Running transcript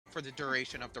for the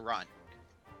duration of the run.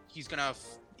 He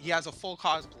has a full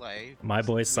cosplay. My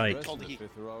boy's psyched.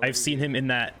 I've seen him in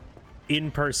that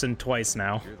in person twice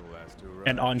now,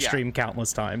 and on stream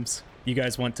countless times. You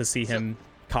guys want to see him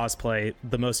cosplay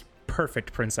the most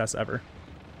perfect princess ever.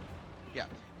 Yeah,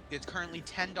 it's currently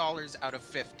 $10 out of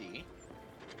 50.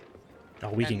 Oh,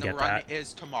 we can get that. And the run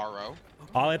is tomorrow.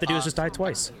 All I have to do is just die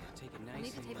twice.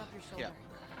 Yeah.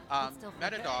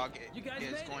 Metadog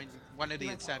is going. One of the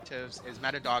incentives is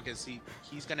Metadog is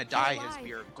he's going to dye his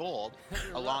beard gold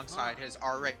alongside his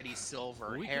already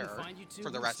silver hair for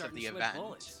the rest of the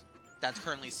event. That's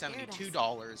currently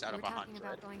 $72 out of 100.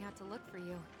 About going out to look for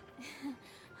you.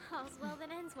 All's well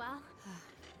that ends well.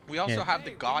 We also have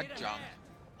the God Jump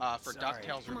for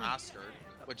DuckTales Remastered,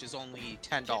 which is only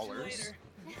 $10.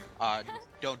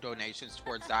 No donations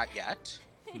towards that yet.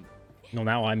 No,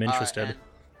 now I'm interested.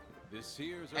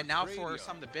 And now for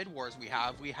some of the bid wars we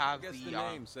have the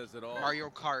Mario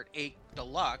Kart 8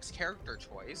 Deluxe character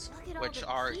choice, which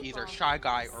are either Shy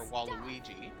Guy or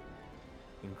Waluigi.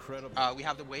 Incredible. We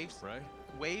have the Wave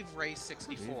Race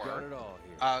 64.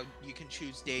 You can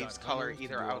choose Dave's color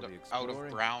either out of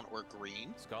brown or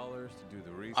green. Scholars to do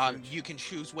the research. You can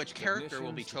choose which character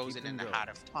will be chosen in Ahead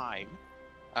of Time,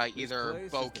 either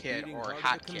Bo Kid or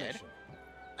Hat Kid.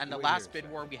 And the last bid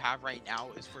war we have right now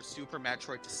is for Super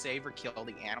Metroid to save or kill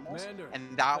the animals,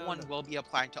 and that one will be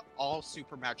applied to all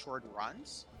Super Metroid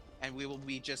runs, and we will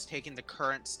be just taking the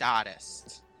current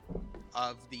status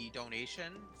of the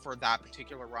donation for that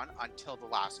particular run until the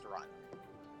last run.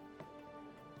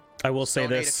 I will say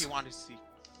Donate this. if you want to see.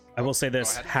 I will say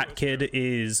this. Hat Kid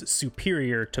is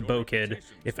superior to Bo Kid.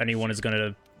 If anyone is going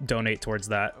to donate towards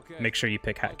that, make sure you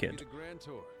pick Hat Kid.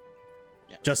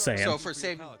 Yeah. Just saying. So for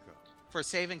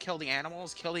save and kill the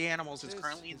animals is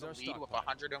currently in the lead with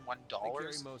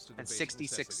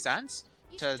 $101.66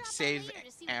 to save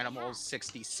animals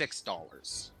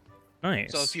 $66.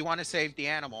 Nice. So if you want to save the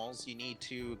animals, you need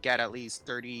to get at least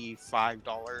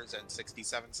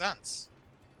 $35.67.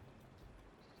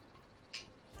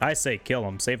 I say kill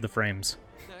him. Save the frames.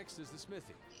 Next is the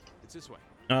smithy. It's this way.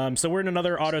 So we're in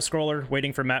another auto scroller,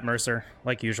 waiting for Matt Mercer,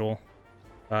 like usual.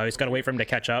 He's got to wait for him to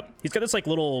catch up. He's got this like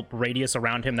little radius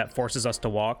around him that forces us to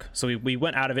walk. So we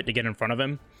went out of it to get in front of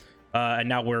him. And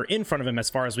now we're in front of him as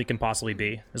far as we can possibly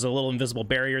be. There's a little invisible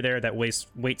barrier there that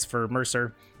waits for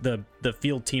Mercer, the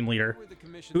field team leader,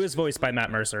 who is voiced by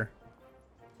Matt Mercer,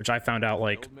 which I found out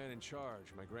like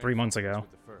 3 months ago.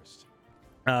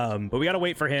 But we got to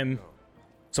wait for him.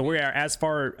 So we are as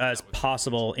far as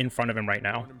possible in front of him right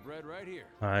now.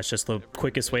 It's just the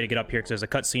quickest way to get up here because there's a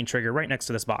cutscene trigger right next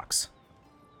to this box.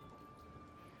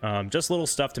 Just little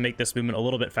stuff to make this movement a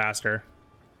little bit faster.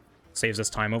 Saves us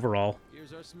time overall.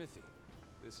 Here's our smithy.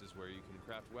 This is where you can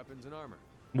craft weapons and armor.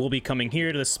 We'll be coming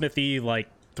here to the smithy like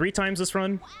 3 times this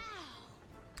run.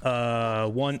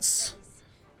 Once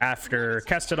after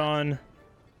Kestodon.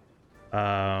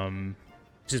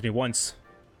 Excuse me, once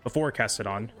before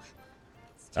Kestodon.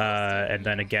 And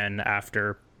then again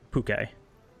after Puke.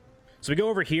 So we go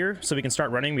over here so we can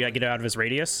start running. We gotta get out of his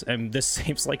radius, and this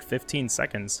saves like 15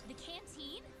 seconds.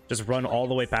 Just run all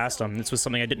the way past him. This was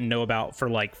something I didn't know about for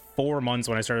like 4 months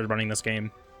when I started running this game.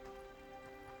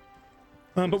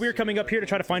 But we were coming up here to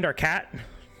try to find our cat.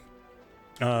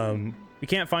 We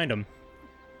can't find him.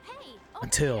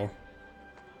 Until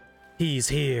he's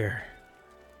here.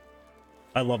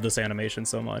 I love this animation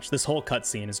so much. This whole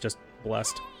cutscene is just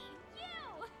blessed.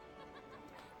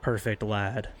 Perfect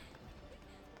lad.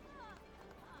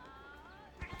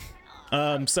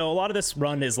 So a lot of this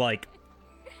run is like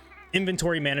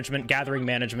inventory management, gathering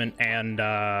management, and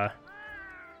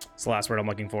what's the last word I'm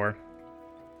looking for?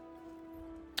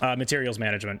 Materials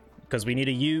management, because we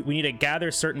need to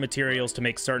gather certain materials to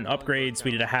make certain upgrades.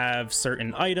 We need to have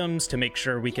certain items to make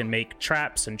sure we can make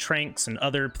traps and tranks and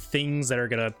other things that are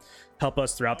gonna help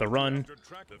us throughout the run.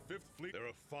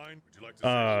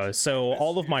 So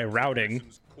all of my routing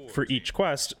for each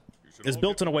quest is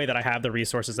built in a way that I have the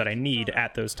resources that I need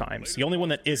at those times. The only one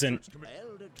that isn't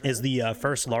is the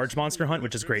first large monster hunt,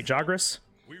 which is Great Jagras.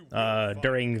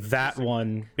 During that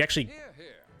one, we actually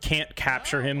can't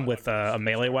capture him with a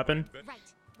melee weapon.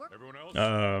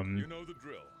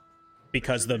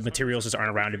 Because the materials just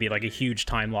aren't around to be like a huge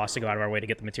time loss to go out of our way to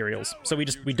get the materials. So we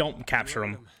don't capture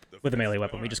him with a melee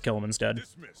weapon. We just kill him instead.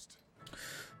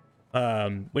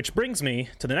 Which brings me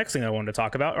to the next thing I wanted to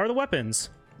talk about are the weapons.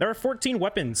 There are 14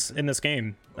 weapons in this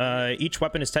game. Each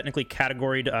weapon is technically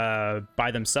categoried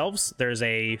by themselves. There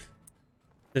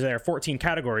are 14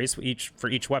 categories for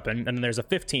each weapon, and then there's a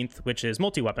 15th, which is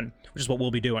multi-weapon, which is what we'll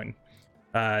be doing.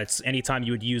 It's anytime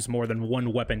you would use more than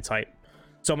one weapon type.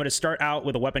 So I'm going to start out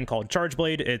with a weapon called Charge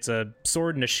Blade. It's a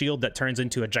sword and a shield that turns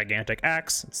into a gigantic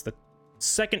axe. It's the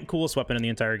second coolest weapon in the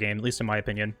entire game, at least in my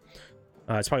opinion.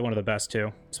 It's probably one of the best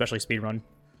too, especially speedrun.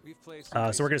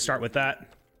 So we're going to start with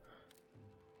that.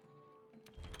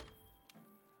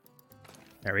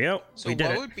 There we go. So we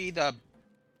did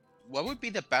what would be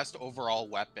the best overall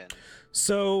weapon?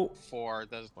 So for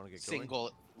the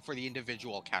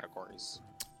individual categories.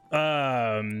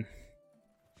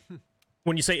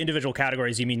 When you say individual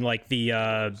categories, you mean like the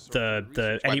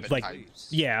any like types.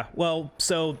 Yeah. Well,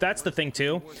 so that's the thing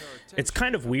too. It's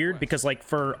kind of weird because like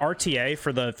for RTA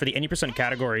for the any percent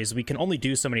categories, we can only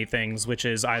do so many things, which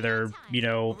is either, you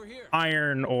know,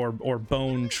 iron or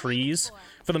bone trees.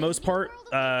 For the most part,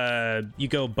 you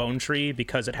go bone tree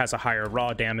because it has a higher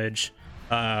raw damage,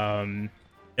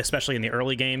 especially in the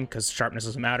early game because sharpness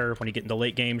doesn't matter. When you get into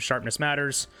late game, sharpness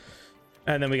matters.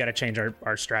 And then we got to change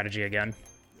our strategy again.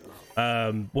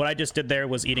 What I just did there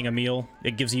was eating a meal.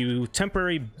 It gives you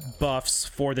temporary buffs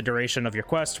for the duration of your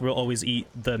quest. We'll always eat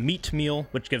the meat meal,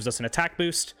 which gives us an attack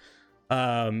boost,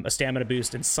 a stamina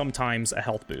boost, and sometimes a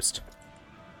health boost.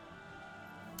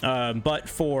 But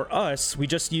for us, we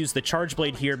just use the Charge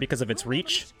Blade here because of its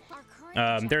reach.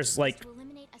 There's like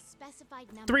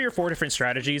 3 or 4 different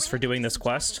strategies for doing this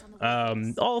quest.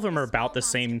 All of them are about the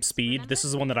same speed. This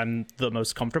is the one that I'm the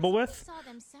most comfortable with.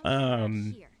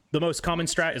 The most common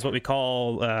strat is what we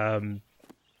call fire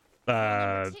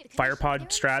pod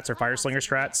strats or fire slinger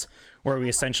strats, where we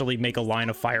essentially make a line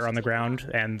of fire on the ground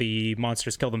and the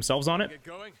monsters kill themselves on it,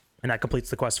 and that completes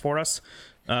the quest for us.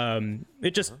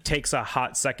 It just takes a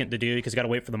hot second to do because you got to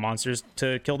wait for the monsters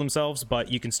to kill themselves,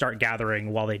 but you can start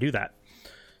gathering while they do that.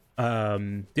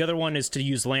 The other one is to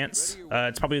use Lance.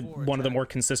 It's probably one of the more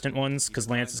consistent ones because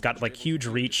Lance has got like huge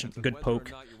reach, good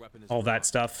poke, all that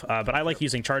stuff. But I like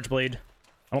using Charge Blade.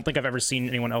 I don't think I've ever seen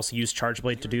anyone else use Charge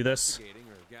Blade to do this,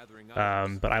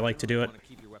 but I like to do it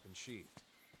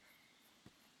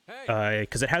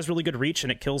because it has really good reach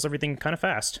and it kills everything kind of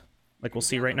fast, like we'll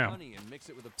see right now.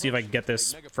 See if I can get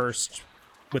this first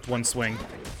with one swing.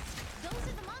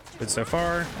 Good so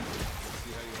far.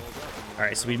 All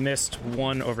right, so we missed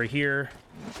one over here,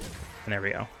 and there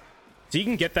we go. So you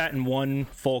can get that in one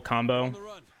full combo,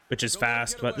 which is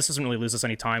fast, but this doesn't really lose us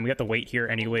any time. We have to wait here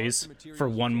anyways for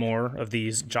one more of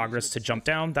these Jogras to jump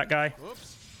down that guy,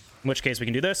 in which case we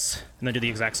can do this and then do the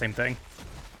exact same thing.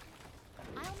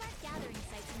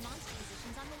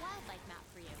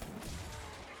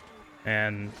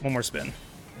 And one more spin.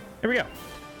 There we go.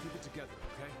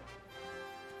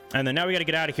 And then now we got to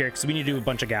get out of here because we need to do a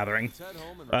bunch of gathering.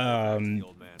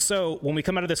 So when we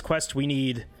come out of this quest, we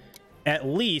need at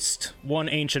least 1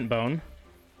 ancient bone,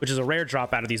 which is a rare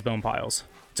drop out of these bone piles.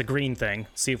 It's a green thing.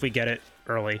 See if we get it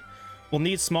early. We'll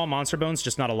need small monster bones,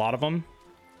 just not a lot of them.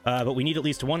 But we need at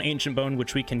least 1 ancient bone,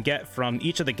 which we can get from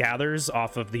each of the gathers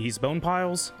off of these bone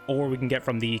piles, or we can get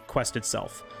from the quest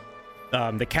itself.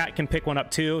 The cat can pick one up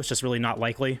too. It's just really not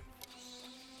likely.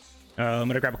 I'm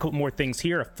going to grab a couple more things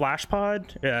here. A flash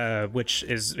pod, which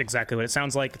is exactly what it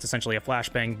sounds like. It's essentially a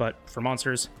flashbang, but for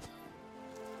monsters.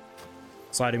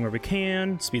 Sliding where we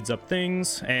can, speeds up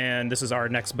things. And this is our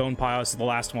next bone pile. This is the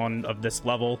last one of this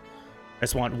level. I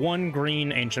just want 1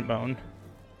 green ancient bone.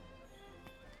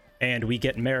 And we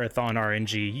get marathon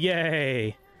RNG.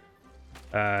 Yay!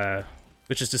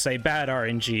 Which is to say bad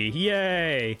RNG.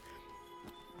 Yay!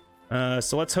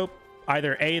 So let's hope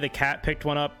either A, the cat picked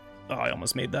one up. Oh, I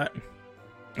almost made that.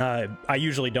 I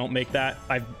usually don't make that.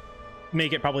 I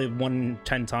make it probably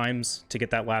 110 times to get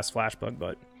that last flash bug,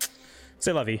 but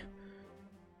c'est la vie.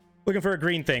 Looking for a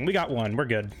green thing. We got one. We're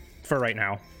good for right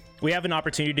now. We have an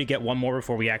opportunity to get one more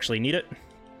before we actually need it.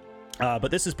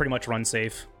 But this is pretty much run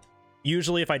safe.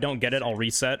 Usually if I don't get it, I'll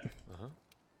reset.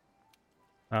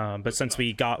 But since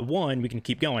we got one, we can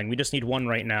keep going. We just need one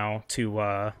right now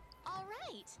to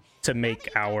make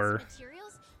our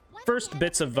first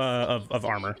bits of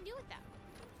armor.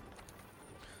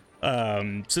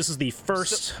 So this is the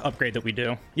first upgrade that we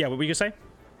do. Yeah, what were you gonna say?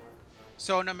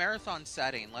 So in a marathon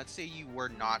setting, let's say you were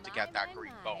not to get that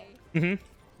green bone. Mm-hmm.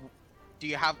 Do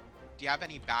you have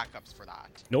any backups for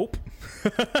that? Nope.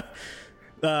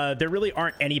 There really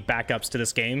aren't any backups to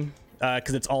this game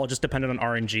because it's all just dependent on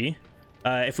RNG.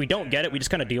 If we don't get it, we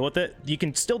just kind of deal with it. You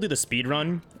can still do the speed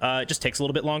run. It just takes a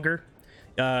little bit longer.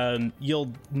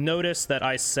 You'll notice that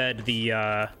I said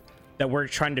that we're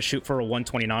trying to shoot for a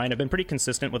 129. I've been pretty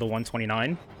consistent with a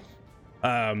 129.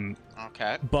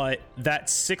 Okay. But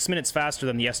that's 6 minutes faster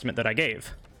than the estimate that I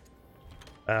gave.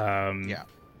 Yeah.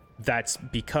 That's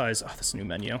because this new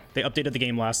menu. They updated the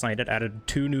game last night. It added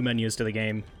 2 new menus to the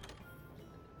game.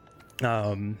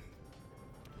 But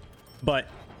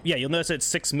yeah, you'll notice it's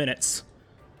 6 minutes.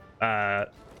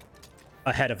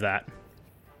 ahead of that.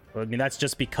 I mean, that's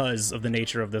just because of the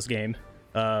nature of this game.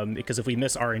 Because if we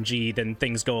miss RNG, then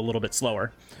things go a little bit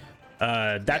slower.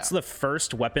 That's the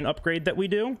first weapon upgrade that we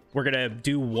do. We're gonna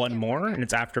do one more, and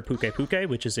it's after Puke Puke,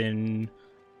 which is in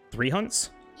 3 hunts.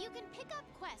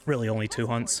 Really, only 2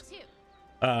 hunts.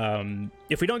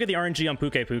 If we don't get the RNG on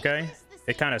Puke Puke,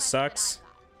 it kind of sucks.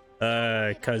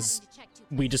 Because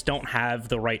we just don't have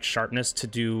the right sharpness to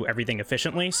do everything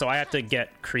efficiently. So I have to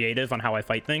get creative on how I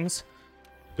fight things,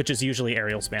 which is usually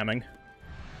aerial spamming.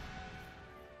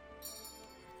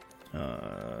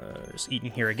 Just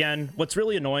eating here again. What's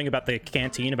really annoying about the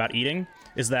canteen about eating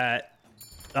is that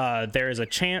there is a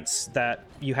chance that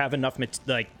you have enough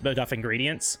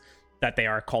ingredients that they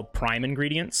are called prime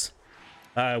ingredients.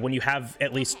 When you have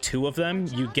at least 2 of them,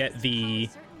 you get the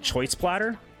choice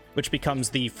platter, which becomes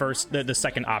the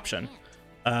second option.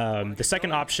 The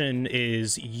second option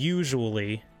is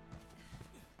usually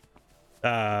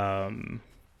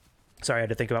sorry, I had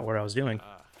to think about what I was doing.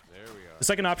 The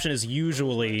second option is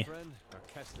usually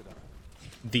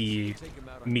the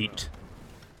meat.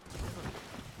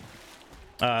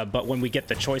 But when we get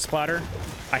the choice platter,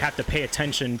 I have to pay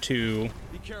attention to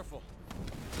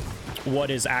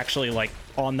what is actually like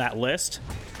on that list,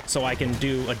 so I can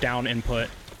do a down input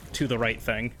to the right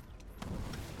thing.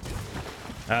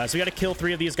 So we got to kill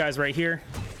 3 of these guys right here.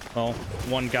 Well,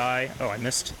 1 guy. Oh, I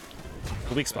missed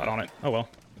the weak spot on it. Oh well.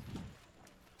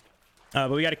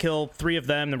 But we got to kill 3 of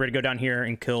them. Then we're gonna go down here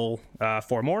and kill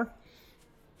 4 more.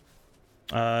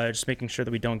 Just making sure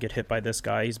that we don't get hit by this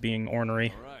guy. He's being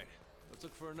ornery.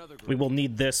 We will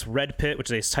need this red pit,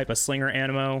 which is a type of slinger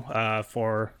ammo,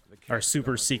 for our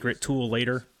super secret tool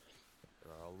later.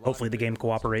 Hopefully the game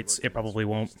cooperates. It probably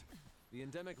won't.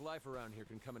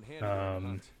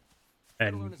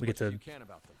 And we get to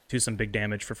do some big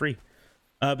damage for free.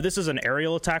 But this is an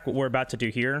aerial attack, what we're about to do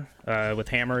here. With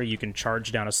hammer, you can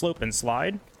charge down a slope and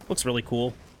slide. Looks really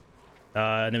cool.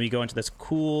 And then we go into this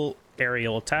cool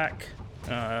aerial attack.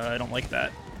 I don't like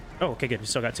that. Oh, okay, good. We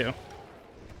still got 2.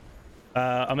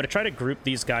 I'm going to try to group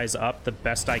these guys up the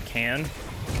best I can,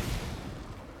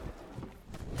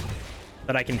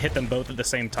 that I can hit them both at the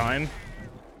same time.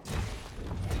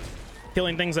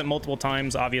 Killing things at multiple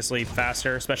times, obviously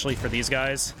faster, especially for these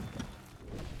guys.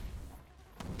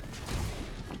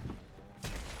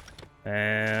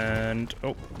 And...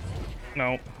 oh,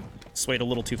 no. Swayed a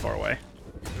little too far away.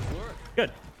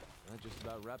 Good.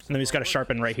 And then we just got to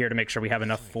sharpen right here to make sure we have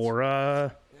enough for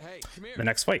the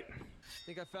next fight. I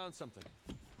think I found something.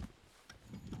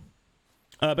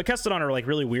 But Kestodon are like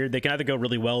really weird. They can either go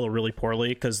really well or really poorly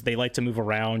because they like to move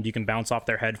around. You can bounce off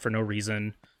their head for no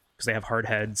reason because they have hard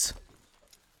heads.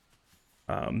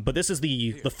 But this is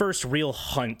the first real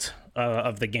hunt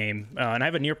of the game. And I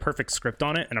have a near perfect script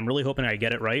on it, and I'm really hoping I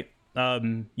get it right.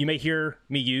 You may hear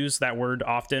me use that word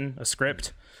often, a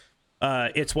script.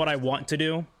 It's what I want to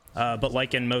do. But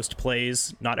like in most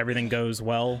plays, not everything goes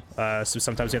well. So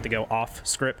sometimes you have to go off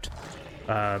script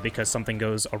because something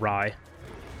goes awry.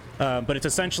 But it's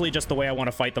essentially just the way I want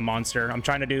to fight the monster. I'm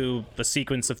trying to do the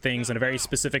sequence of things in a very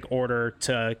specific order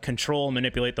to control and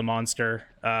manipulate the monster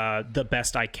the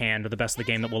best I can, to the best of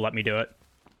the game that will let me do it.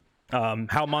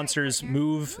 How monsters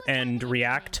move and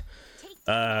react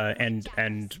and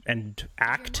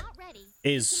act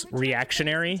is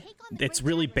reactionary. It's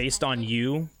really based on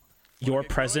you, your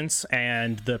presence,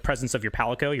 and the presence of your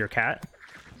palico, your cat.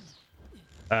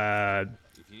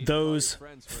 Those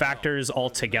factors all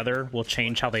together will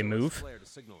change how they move.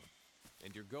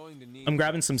 I'm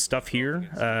grabbing some stuff here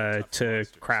to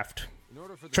craft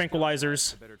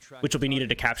tranquilizers, which will be needed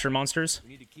to capture monsters,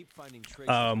 which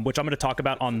I'm going to talk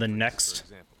about on the next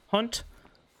hunt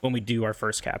when we do our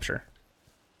first capture.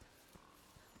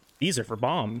 These are for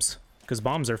bombs, because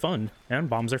bombs are fun, and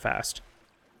bombs are fast.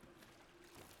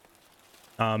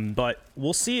 But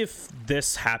we'll see if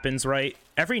this happens right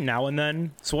every now and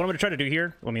then. So what I'm going to try to do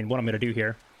here, what I'm going to do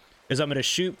here, is I'm going to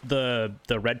shoot the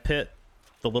red pit,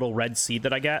 the little red seed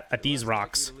that I got, at these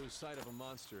rocks.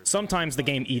 Sometimes the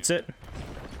game eats it,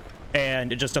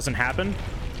 and it just doesn't happen.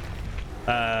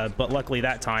 But luckily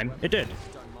that time, it did.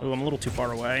 Ooh, I'm a little too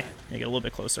far away. Let me get a little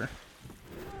bit closer.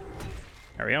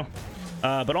 There we go.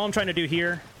 But all I'm trying to do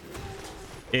here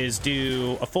is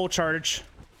do a full charge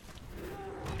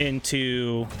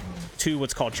into 2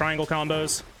 what's called triangle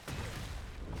combos.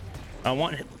 I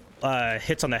want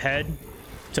hits on the head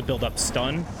to build up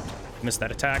stun. Missed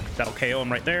that attack. That'll KO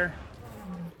him right there.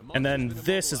 And then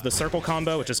this is the circle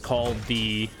combo, which is called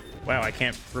the... wow, I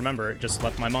can't remember. It just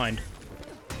left my mind.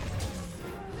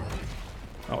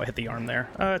 Oh, I hit the arm there.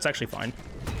 It's actually fine.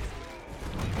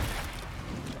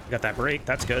 Got that break.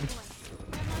 That's good.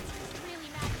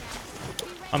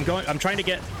 I'm trying to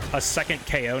get a second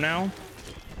KO now.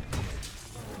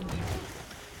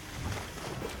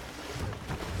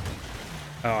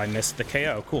 Oh, I missed the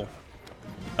KO. Cool.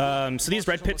 So these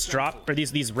red pits drop, or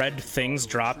these red things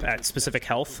drop at specific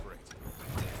health.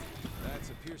 That's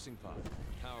a piercing pot.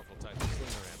 Powerful type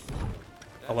of slinger ammo.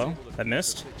 Hello? That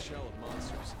missed?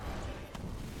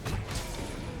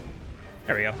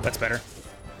 There we go. That's better.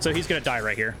 So he's gonna die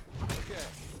right here.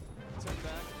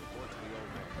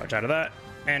 Watch out of that.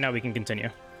 And now we can continue.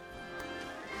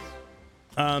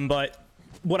 But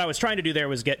what I was trying to do there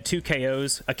was get 2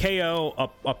 KOs. A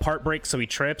KO, a part break so he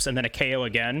trips, and then a KO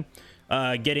again.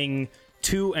 Getting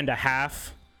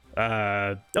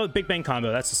 2.5. Oh, Big Bang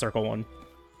combo. That's the circle one.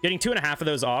 Getting 2.5 of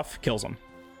those off kills him.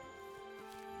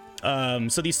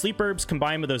 So these sleep herbs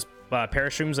combined with those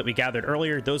parashrooms that we gathered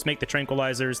earlier, those make the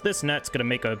tranquilizers. This net's gonna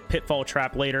make a pitfall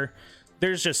trap later.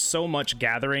 There's just so much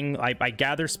gathering. I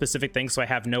gather specific things so I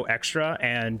have no extra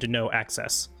and no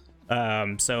excess.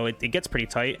 So it gets pretty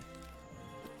tight.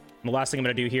 And the last thing I'm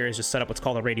gonna do here is just set up what's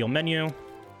called a radial menu. And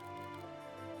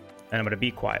I'm gonna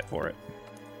be quiet for it.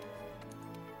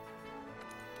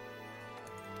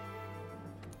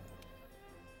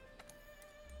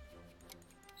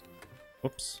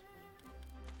 Whoops.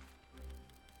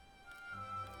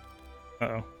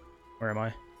 Uh-oh. Where am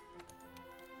I?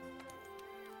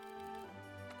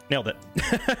 Nailed it.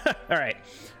 All right.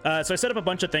 So I set up a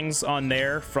bunch of things on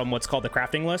there from what's called the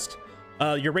crafting list.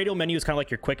 Your radial menu is kind of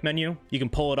like your quick menu. You can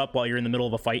pull it up while you're in the middle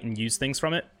of a fight and use things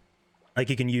from it. Like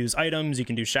you can use items, you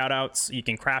can do shoutouts, you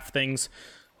can craft things.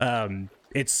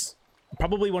 It's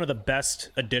probably one of the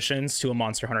best additions to a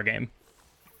Monster Hunter game.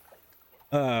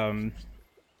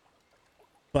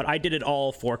 But I did it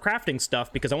all for crafting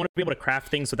stuff because I want to be able to craft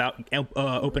things without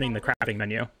opening the crafting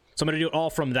menu. So I'm going to do it all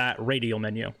from that radial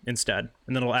menu instead.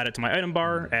 And then it'll add it to my item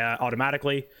bar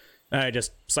automatically. I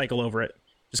just cycle over it.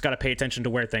 Just got to pay attention to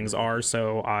where things are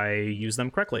so I use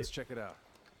them correctly. Let's check it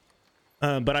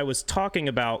out. But I was talking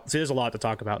about... See, there's a lot to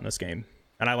talk about in this game.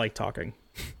 And I like talking.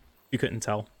 You couldn't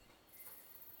tell.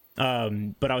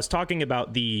 But I was talking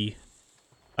about the...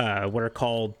 what are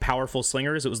called powerful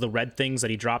slingers. It was the red things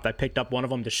that he dropped. I picked up one of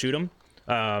them to shoot him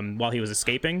while he was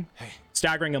escaping.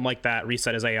 Staggering him like that,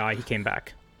 reset his AI, he came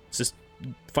back. It's just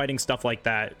fighting stuff like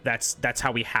that. That's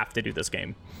how we have to do this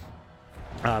game.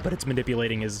 But it's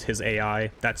manipulating his AI.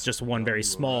 That's just one very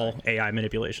small AI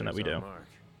manipulation that we do.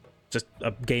 Just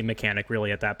a game mechanic,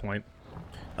 really, at that point.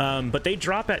 But they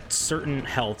drop at certain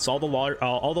healths. All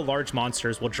the large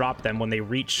monsters will drop them when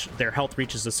their health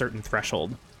reaches a certain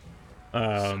threshold.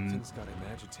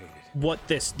 What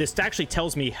this actually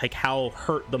tells me like how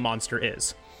hurt the monster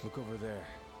is. Look over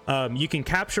there. You can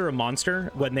capture a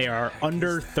monster when they are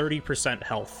under 30%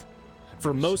 health.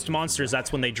 For most monsters,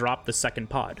 that's when they drop the second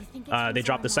pod. They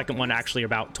drop the second one actually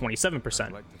about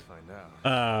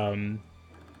 27%.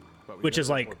 Which is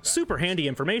like super handy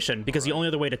information because the only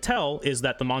other way to tell is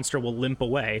that the monster will limp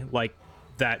away like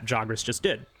that Jagras just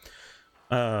did.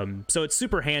 So it's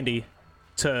super handy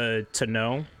to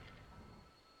know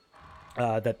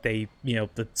that the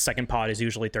second pod is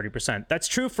usually 30%. That's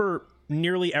true for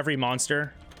nearly every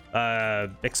monster,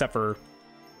 except for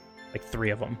like 3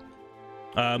 of them.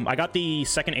 I got the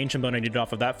second ancient bone I needed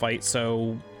off of that fight,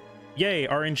 so yay,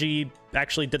 RNG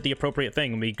actually did the appropriate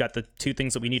thing. We got the 2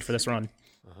 things that we need for this run.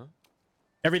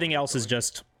 Everything else is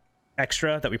just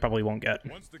extra that we probably won't get.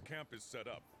 Once the camp is set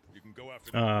up, you can go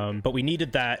after but we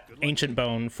needed that ancient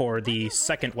bone for the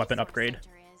second weapon upgrade.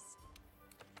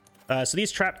 So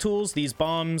these trap tools, these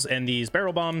bombs, and these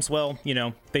barrel bombs, well,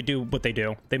 they do what they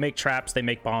do. They make traps, they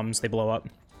make bombs, they blow up.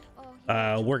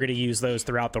 We're going to use those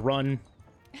throughout the run.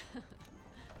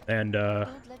 And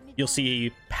you'll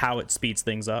see how it speeds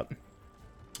things up.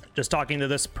 Just talking to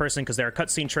this person because they're a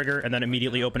cutscene trigger, and then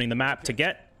immediately opening the map to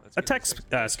get a text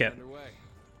skip.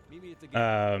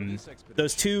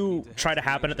 Those 2 try to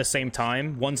happen at the same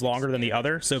time. One's longer than the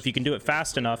other, so if you can do it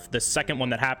fast enough, the second one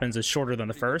that happens is shorter than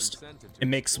the first. It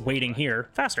makes waiting here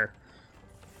faster.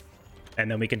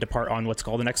 And then we can depart on what's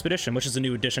called an expedition, which is a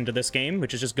new addition to this game,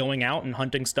 which is just going out and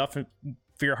hunting stuff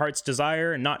for your heart's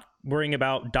desire and not worrying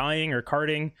about dying or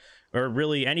carting or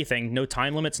really anything. No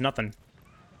time limits, nothing.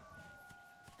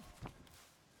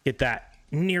 Get that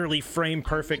nearly frame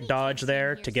perfect dodge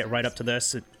there to get right up to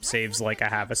this. It saves like a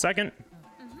half a second.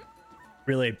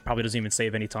 Really, probably doesn't even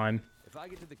save any time.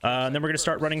 And then we're going to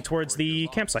start running towards the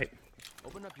campsite.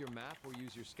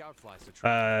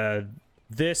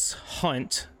 This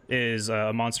hunt is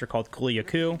a monster called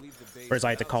Kuliyaku, or as I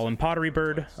like to call him, Pottery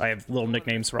Bird. I have little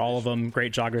nicknames for all of them.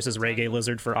 Great Jagras is Reggae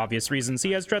Lizard for obvious reasons.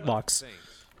 He has dreadlocks.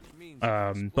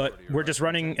 But we're just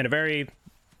running in a very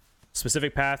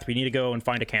specific path. We need to go and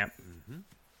find a camp.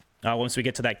 Once we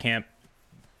get to that camp,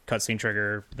 cutscene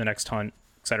trigger, the next hunt,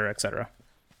 etc., etc.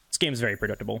 This game is very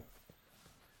predictable.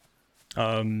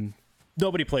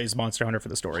 Nobody plays Monster Hunter for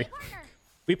the story.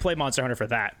 We play Monster Hunter for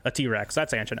that. A T-Rex.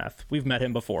 That's Antoneth. We've met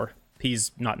him before.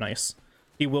 He's not nice.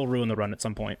 He will ruin the run at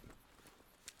some point.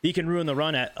 He can ruin the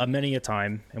run at many a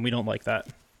time, and we don't like that.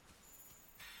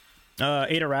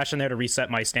 Ate a ration there to reset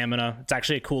my stamina. It's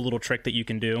actually a cool little trick that you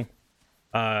can do.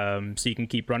 So you can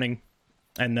keep running.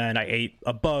 And then I ate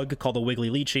a bug called the Wiggly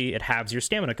Lychee. It halves your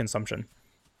stamina consumption.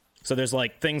 So there's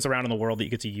like things around in the world that you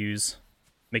get to use.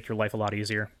 Make your life a lot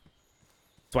easier.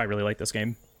 That's why I really like this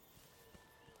game.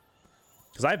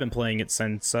 Because I've been playing it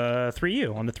since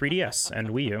 3U on the 3DS and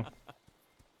Wii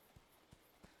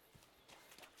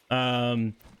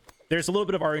U. There's a little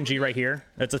bit of RNG right here.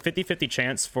 It's a 50-50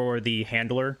 chance for the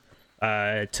handler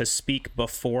to speak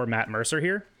before Matt Mercer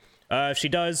here. If she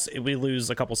does, we lose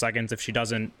a couple seconds. If she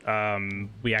doesn't,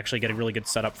 we actually get a really good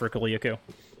setup for Kuliaku.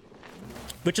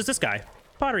 Which is this guy,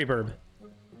 Pottery Burb.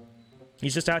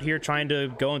 He's just out here trying to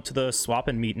go into the swap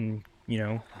and meet and, you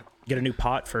know, get a new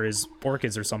pot for his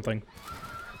orchids or something.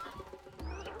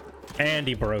 And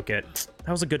he broke it.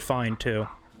 That was a good find, too.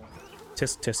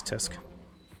 Tisk, tisk, tisk.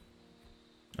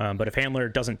 But if Handler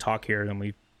doesn't talk here, then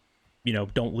we, you know,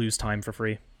 don't lose time for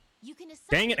free.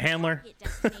 Dang it, Handler.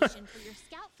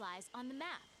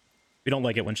 We don't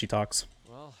like it when she talks.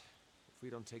 Well, if we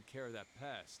don't take care of that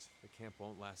pest, the camp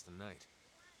won't last the night.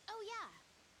 Oh, yeah.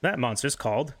 That monster's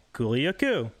called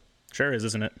Kuliaku. Sure is,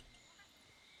 isn't it?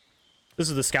 This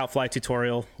is the Scout Fly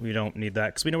tutorial. We don't need that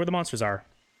because we know where the monsters are.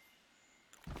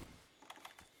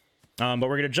 But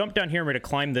we're going to jump down here and we're going to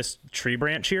climb this tree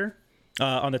branch here.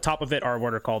 On the top of it are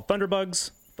what are called Thunderbugs.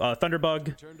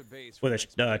 Thunderbug with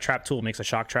a trap tool makes a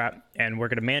shock trap. And we're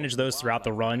going to manage those throughout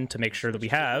the run to make sure that we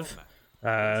have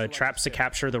traps to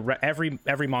capture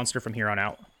every monster from here on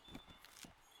out.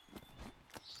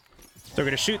 So we're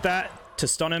going to shoot that to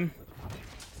stun him.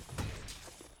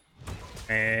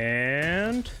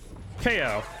 And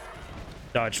KO.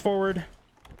 Dodge forward.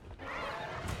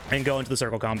 And go into the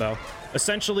circle combo.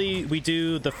 Essentially, we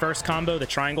do the first combo, the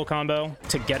triangle combo,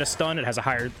 to get a stun. It has a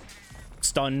higher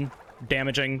stun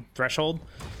damaging threshold.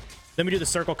 Then we do the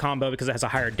circle combo because it has a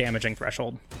higher damaging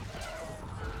threshold.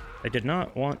 I did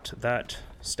not want that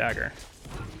stagger.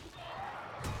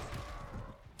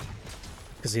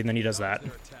 Because then he does that.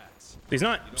 He's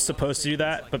not supposed to do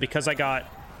that, but because I got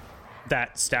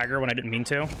that stagger when I didn't mean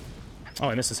to. Oh,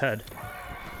 I missed his head.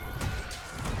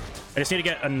 I just need to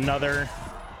get another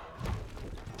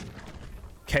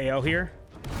KO here.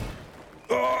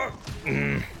 Oh!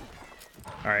 Alright,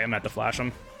 I'm gonna have to flash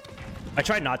him. I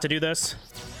tried not to do this,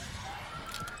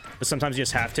 but sometimes you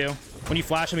just have to. When you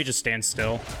flash him, he just stands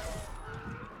still.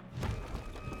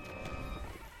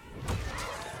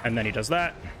 And then he does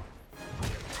that.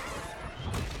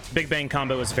 Big Bang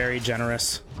combo was very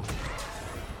generous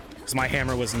because my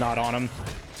hammer was not on him.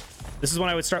 This is when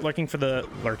I would start looking for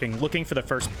the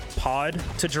first pod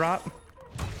to drop,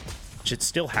 which it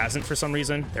still hasn't for some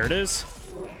reason. There it is.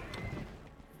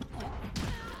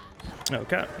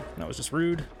 Okay, that was just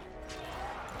rude.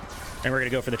 And we're gonna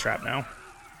go for the trap now.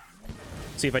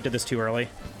 See if I did this too early.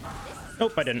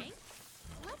 Nope, I didn't.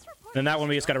 Then that one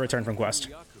we just got to return from quest.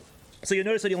 So you'll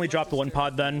notice that he only dropped one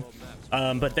pod then,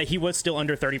 but that he was still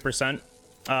under 30%.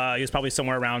 He was probably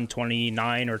somewhere around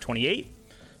 29 or 28,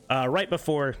 right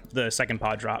before the second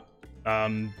pod drop.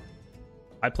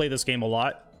 I play this game a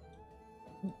lot.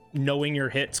 Knowing your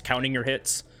hits, counting your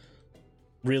hits,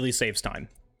 really saves time.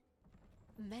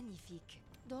 Magnifique.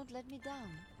 Don't let me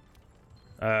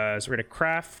down. So we're gonna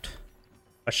craft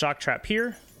a shock trap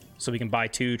here, so we can buy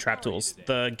 2 trap tools.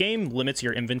 The game limits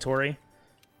your inventory.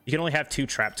 You can only have 2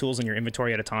 trap tools in your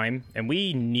inventory at a time, and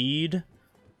we need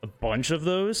a bunch of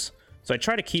those. So I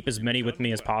try to keep as many with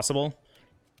me as possible.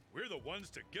 We're the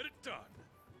ones to get it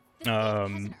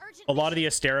done. A lot of the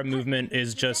Astera movement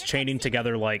is just chaining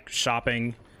together like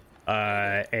shopping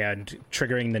and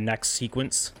triggering the next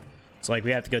sequence. It's like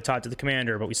we have to go talk to the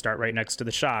commander, but we start right next to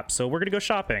the shop. So we're going to go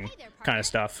shopping kind of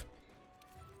stuff.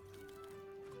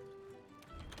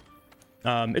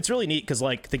 It's really neat because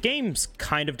like the game's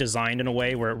kind of designed in a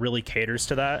way where it really caters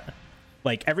to that.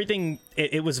 Like everything,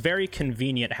 it was very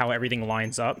convenient how everything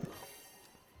lines up.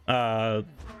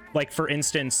 Like for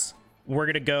instance, we're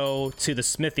gonna go to the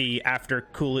smithy after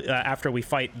we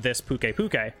fight this Puke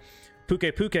Puke.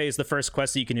 Puke Puke is the first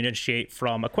quest that you can initiate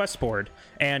from a quest board,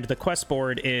 and the quest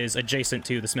board is adjacent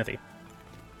to the smithy.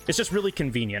 It's just really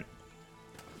convenient.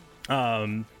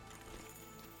 And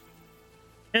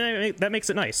that makes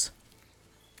it nice.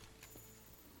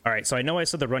 All right, so I know I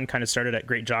said the run kind of started at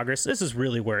Great Joggers. This is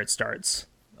really where it starts.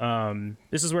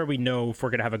 This is where we know if we're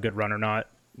gonna have a good run or not,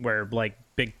 where like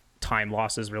big time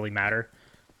losses really matter.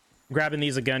 I'm grabbing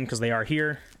these again because they are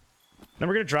here. Then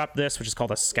we're gonna drop this, which is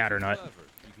called a scatter nut.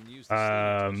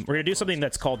 We're gonna do something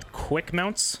that's called quick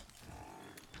mounts.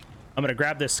 I'm gonna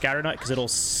grab this scatter nut because it'll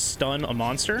stun a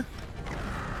monster.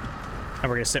 And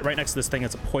we're gonna sit right next to this thing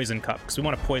that's a poison cup because we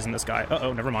want to poison this guy.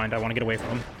 Uh-oh, never mind. I want to get away from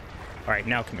him. All right,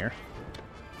 now come here.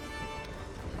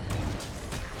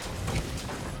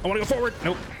 I want to go forward.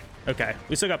 Nope. Okay,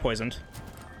 we still got poisoned.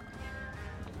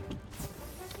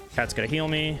 Cat's gonna heal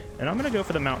me, and I'm gonna go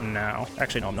for the mountain now.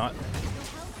 Actually, no, I'm not.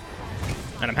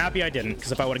 And I'm happy I didn't,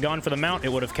 because if I would have gone for the mount,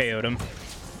 it would have KO'd him.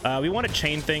 We want to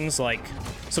chain things, like,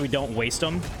 so we don't waste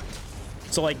them.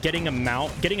 So, like, getting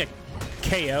a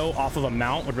KO off of a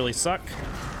mount would really suck.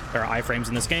 There are iframes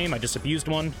in this game. I just abused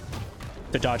one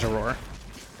to dodge a roar.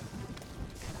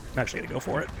 I'm actually gonna go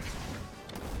for it.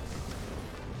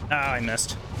 Ah, I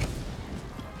missed.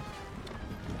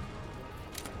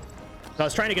 So I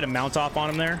was trying to get a mount off on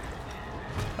him there,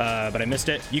 but I missed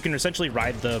it. You can essentially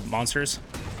ride the monsters.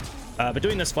 But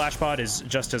doing this flash pod is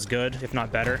just as good, if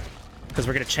not better, because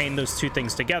we're going to chain those two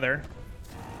things together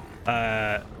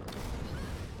to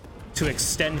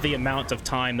extend the amount of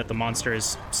time that the monster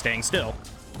is staying still.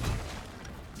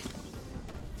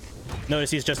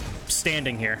 Notice he's just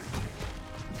standing here.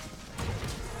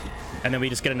 And then we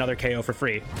just get another KO for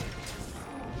free.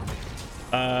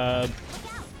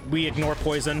 We ignore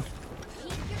poison.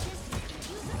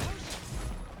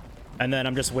 And then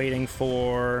I'm just waiting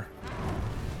for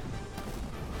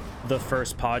the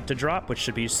first pod to drop, which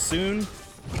should be soon.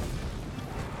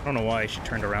 I don't know why she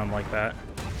turned around like that.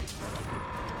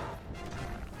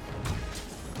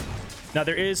 Now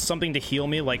there is something to heal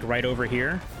me, like right over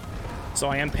here. So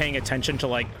I am paying attention to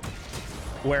like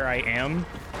where I am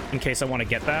in case I want to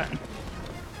get that.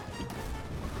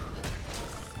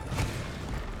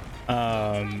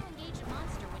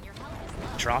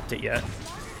 Dropped it yet.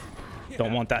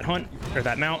 Don't want that hunt or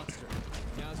that mount.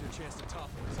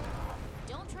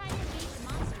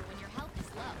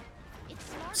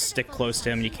 Stick close to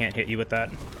him, and he can't hit you with that.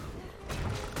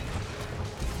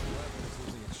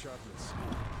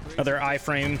 Other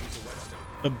iframe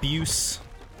abuse.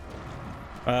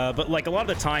 But like a lot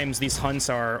of the times these hunts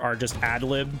are just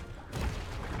ad-lib.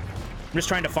 I'm just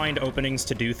trying to find openings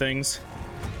to do things.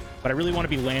 But I really want to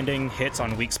be landing hits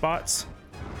on weak spots.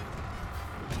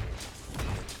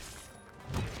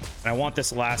 And I want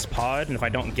this last pod, and if I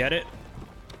don't get it,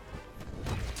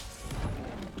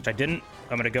 which I didn't,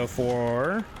 I'm going to go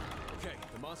for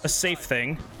a safe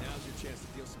thing,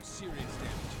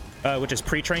 which is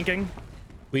pre-tranking.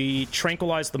 We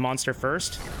tranquilize the monster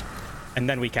first, and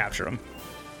then we capture him.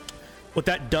 What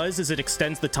that does is it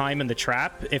extends the time in the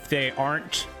trap. If they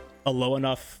aren't a low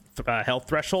enough health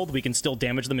threshold, we can still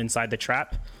damage them inside the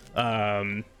trap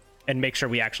and make sure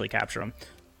we actually capture them.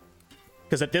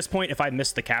 Because at this point, if I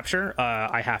miss the capture,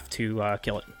 I have to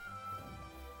kill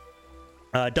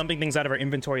it. Dumping things out of our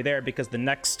inventory there because the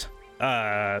next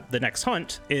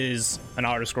hunt is an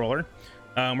auto-scroller.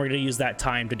 We're going to use that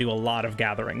time to do a lot of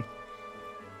gathering.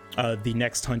 The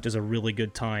next hunt is a really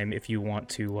good time if you want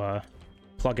to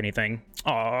plug anything.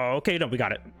 Oh, okay, no, we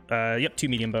got it. Yep, 2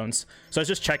 medium bones. So I was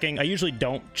just checking. I usually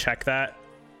don't check that.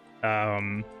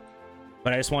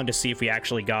 But I just wanted to see if we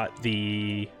actually got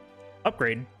the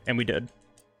upgrade, and we did.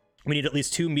 We need at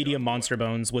least 2 medium monster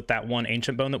bones with that 1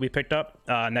 ancient bone that we picked up,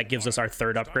 and that gives us our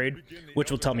 3rd upgrade,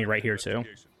 which will tell me right here too.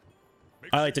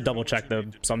 I like to double check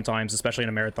them sometimes, especially in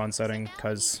a marathon setting,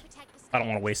 because I don't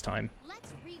want to waste time.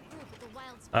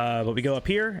 But we go up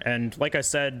here, and like I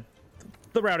said,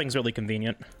 the routing's really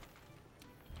convenient.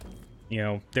 You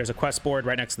know, there's a quest board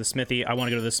right next to the smithy. I want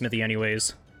to go to the smithy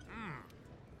anyways.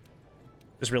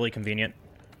 It's really convenient.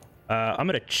 I'm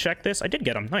going to check this. I did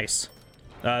get them. Nice.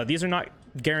 These are not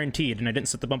guaranteed, and I didn't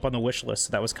set the bump on the wish list,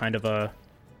 so that was kind of a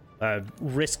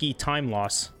risky time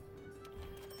loss.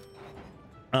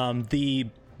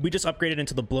 We just upgraded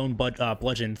into the Blown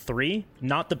Bludgeon 3.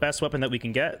 Not the best weapon that we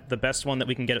can get. The best one that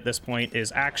we can get at this point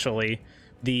is actually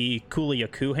the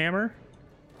Kuliaku hammer,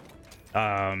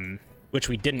 which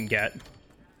we didn't get.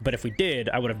 But if we did,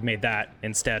 I would have made that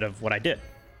instead of what I did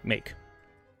make.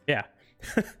 Yeah.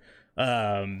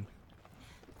 But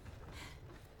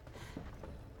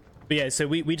yeah, so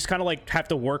we just kind of like have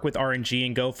to work with RNG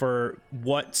and go for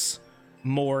what's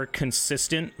more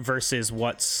consistent versus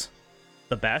what's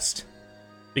the best.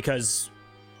 Because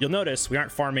you'll notice we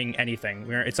aren't farming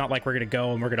anything. It's not like we're going to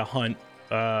go and we're going to hunt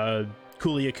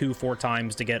Kuliaku 4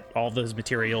 times to get all those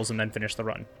materials and then finish the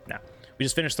run. No, we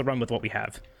just finish the run with what we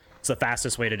have. It's the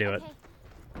fastest way to do it.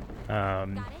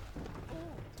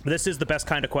 This is the best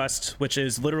kind of quest, which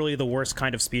is literally the worst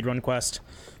kind of speedrun quest.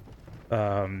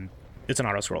 It's an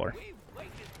auto-scroller.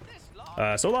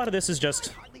 So a lot of this is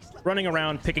just running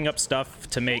around, picking up stuff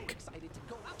to make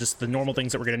just the normal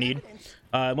things that we're going to need.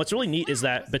 What's really neat is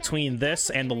that between this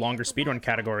and the longer speedrun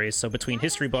categories, so between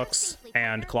history books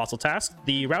and colossal task,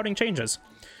 the routing changes.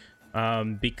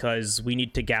 Because we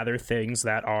need to gather things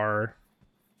that are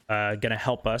going to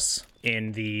help us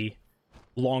in the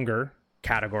longer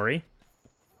category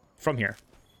from here.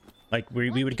 Like,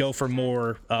 we would go for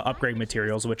more upgrade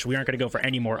materials, which we aren't going to go for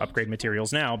any more upgrade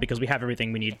materials now because we have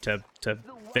everything we need to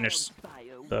finish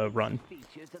the run.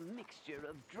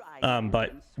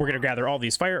 But we're going to gather all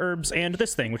these fire herbs and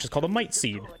this thing, which is called a might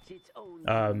seed.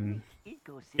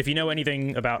 If you know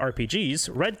anything about RPGs,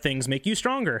 red things make you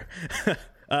stronger.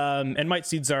 And might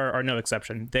seeds are no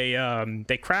exception.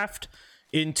 They craft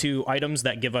into items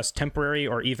that give us temporary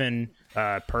or even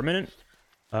permanent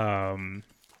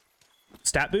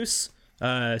stat boosts,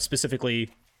 specifically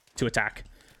to attack.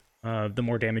 The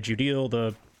more damage you deal,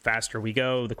 the faster we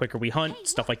go, the quicker we hunt,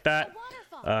 stuff like that.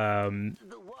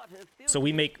 So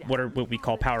we make what we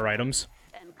call power items.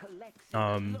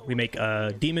 We make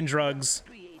demon drugs,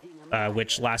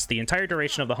 which last the entire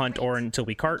duration of the hunt or until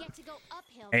we cart,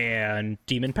 and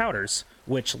demon powders,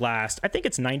 which last, I think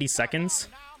it's 90 seconds.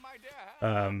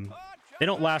 They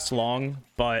don't last long,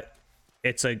 but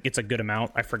it's a good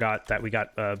amount. I forgot that we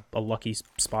got a lucky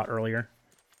spot earlier.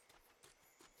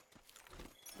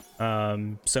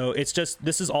 So it's just,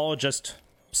 this is all just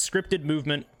scripted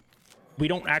movement. We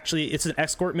don't actually, it's an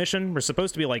escort mission. We're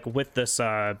supposed to be like with this,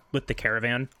 with the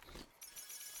caravan.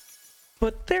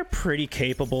 But they're pretty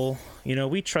capable. You know,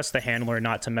 we trust the handler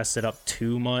not to mess it up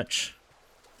too much.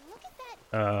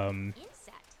 So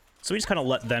we just kind of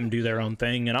let them do their own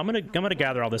thing, and I'm gonna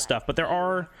gather all this stuff. But there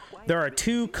are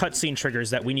 2 cutscene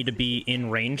triggers that we need to be in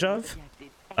range of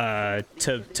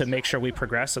to make sure we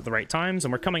progress at the right times,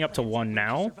 and we're coming up to 1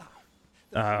 now.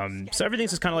 So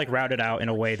everything's just kind of like routed out in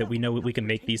a way that we know we can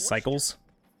make these cycles.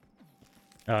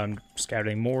 Just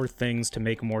gathering more things to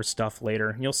make more stuff later.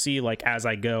 And you'll see, like, as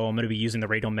I go, I'm going to be using the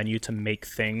radio menu to make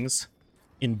things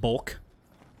in bulk.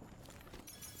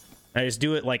 I just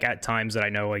do it, like, at times that I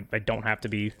know I don't have to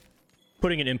be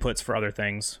putting in inputs for other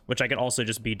things, which I could also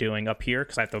just be doing up here,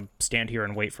 because I have to stand here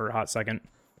and wait for a hot second.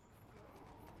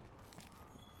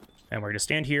 And we're going to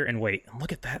stand here and wait. And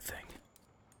look at that thing.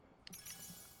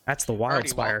 That's the Wild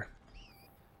Spire.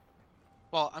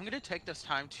 Well, I'm going to take this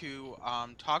time to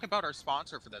talk about our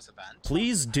sponsor for this event.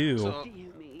 Please do.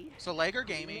 So Lager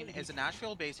Gaming is a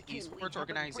Nashville-based esports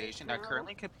organization that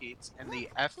currently competes in the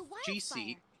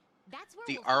FGC,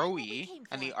 the ROE,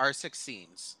 and the R6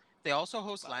 scenes. They also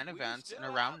host LAN events in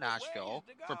around Nashville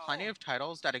for plenty of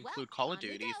titles that include Call of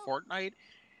Duty, Fortnite,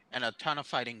 and a ton of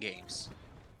fighting games.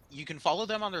 You can follow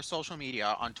them on their social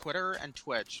media on Twitter and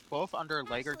Twitch, both under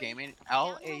Lager Gaming,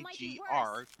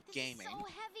 LAGR Gaming.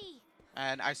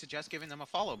 And I suggest giving them a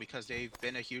follow because they've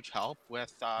been a huge help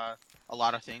with a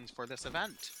lot of things for this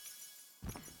event.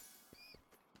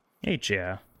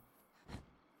 Yeah.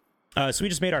 So we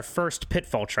just made our first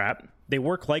pitfall trap. They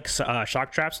work like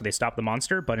shock traps, so they stop the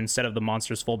monster, but instead of the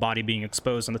monster's full body being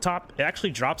exposed on the top, it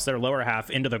actually drops their lower half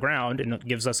into the ground, and it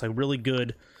gives us a really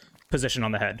good position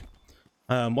on the head.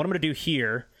 What I'm going to do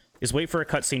here is wait for a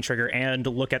cutscene trigger and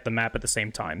look at the map at the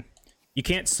same time. You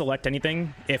can't select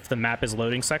anything if the map is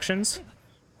loading sections.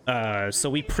 So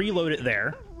we preload it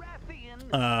there.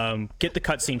 Get the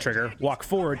cutscene trigger, walk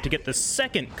forward to get the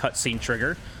second cutscene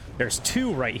trigger. There's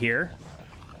 2 right here.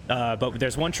 But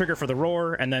there's 1 trigger for the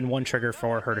roar and then 1 trigger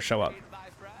for her to show up.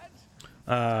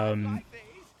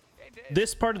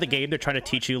 This part of the game, they're trying to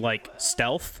teach you, like,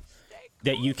 stealth,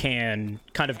 that you can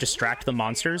kind of distract the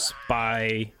monsters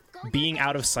by being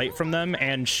out of sight from them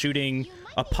and shooting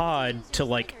a pod to,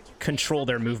 like, control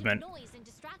their movement.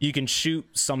 You can shoot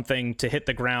something to hit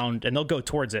the ground and they'll go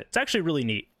towards it. It's actually really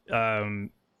neat.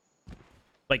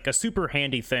 Like a super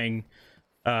handy thing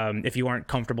if you aren't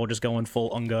comfortable just going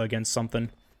full Unga against something.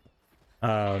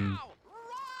 But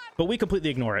we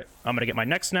completely ignore it. I'm gonna get my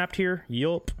neck snapped here.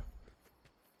 Yup.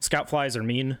 Scout flies are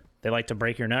mean. They like to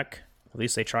break your neck. At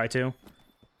least they try to.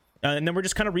 And then we're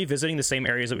just kind of revisiting the same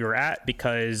areas that we were at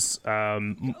because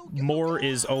more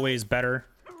is always better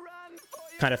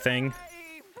kind of thing.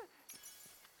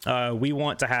 We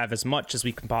want to have as much as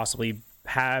we can possibly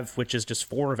have, which is just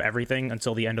 4 of everything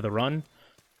until the end of the run,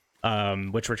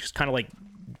 which we're just kind of like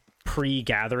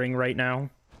pre-gathering right now.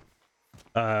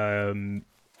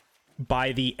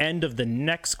 By the end of the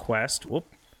next quest,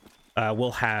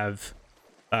 we'll have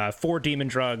 4 demon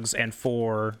drugs and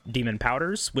 4 demon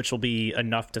powders, which will be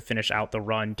enough to finish out the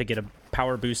run to get a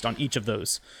power boost on each of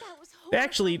those.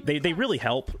 they really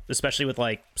help, especially with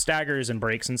like staggers and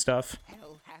breaks and stuff.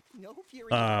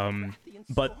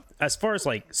 But as far as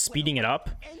like speeding it up,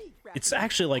 it's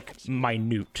actually like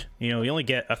minute. You know, you only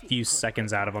get a few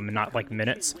seconds out of them and not like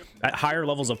minutes. At higher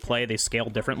levels of play, they scale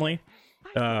differently.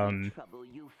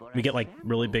 We get like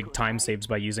really big time saves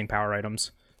by using power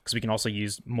items because we can also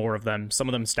use more of them. Some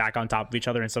of them stack on top of each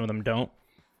other and some of them don't.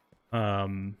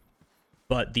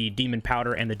 But the demon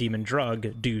powder and the demon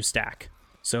drug do stack.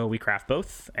 So we craft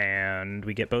both and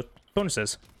we get both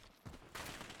bonuses.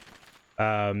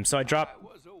 So I drop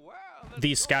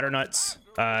these scatter nuts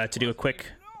to do a quick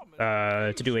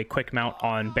mount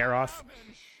on Baroth.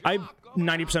 I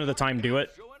 90% of the time do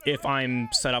it if I'm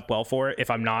set up well for it. If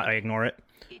I'm not, I ignore it.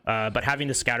 But having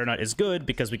the scatter nut is good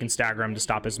because we can stagger him to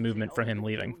stop his movement from him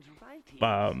leaving.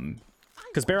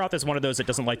 Because Baroth is one of those that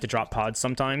doesn't like to drop pods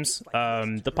sometimes.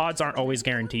 The pods aren't always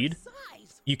guaranteed.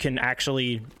 You can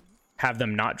actually have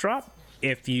them not drop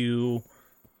if you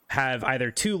have either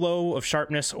too low of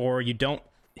sharpness or you don't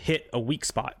hit a weak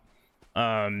spot.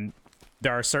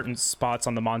 There are certain spots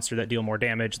on the monster that deal more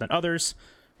damage than others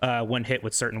when hit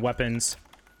with certain weapons.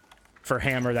 For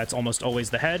Hammer, that's almost always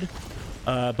the head.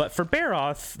 But for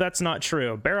Baroth, that's not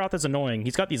true. Baroth is annoying.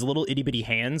 He's got these little itty-bitty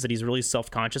hands that he's really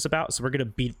self-conscious about, so we're going to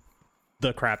beat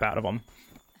the crap out of him.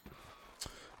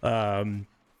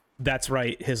 That's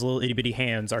right, his little itty-bitty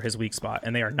hands are his weak spot,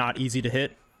 and they are not easy to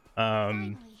hit.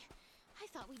 Finally. I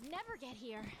thought we'd never get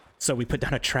here. So we put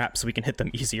down a trap so we can hit them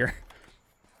easier.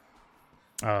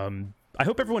 I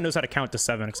hope everyone knows how to count to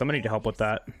 7, because I'm going to need help with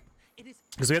that.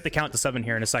 Because we have to count to 7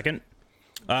 here in a second.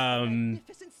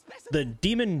 The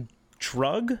demon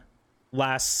drug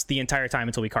lasts the entire time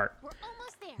until we cart.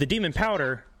 The demon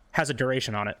powder has a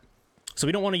duration on it. So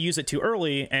we don't want to use it too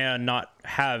early and not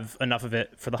have enough of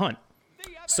it for the hunt.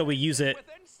 So we use it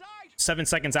 7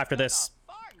 seconds after this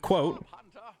quote.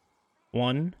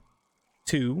 1,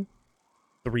 2,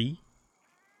 3,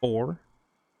 4,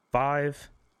 5,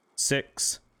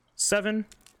 6, 7.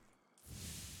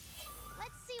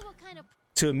 Let's see what kind of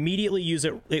To immediately use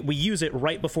it, we use it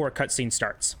right before a cutscene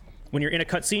starts. When you're in a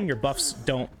cutscene, your buffs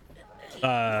don't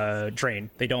drain.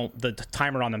 They don't. The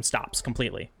timer on them stops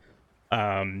completely.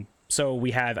 So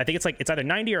we have, I think it's either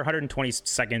 90 or 120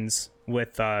 seconds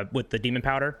with the demon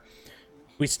powder.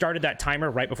 We started that timer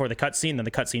right before the cutscene, then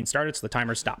the cutscene started, so the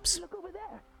timer stops.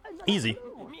 Easy.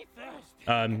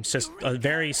 It's just a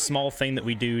very small thing that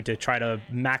we do to try to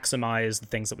maximize the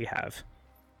things that we have.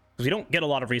 Because we don't get a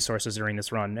lot of resources during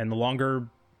this run, and the longer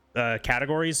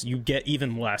categories, you get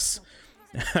even less.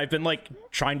 I've been like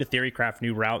trying to theory craft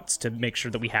new routes to make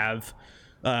sure that we have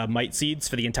might seeds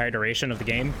for the entire duration of the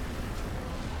game.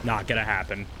 Not gonna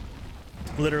happen.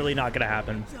 Literally not gonna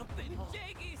happen.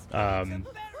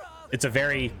 It's a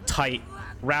very tight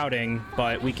routing,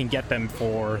 but we can get them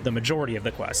for the majority of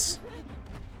the quests.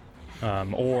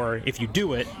 Or if you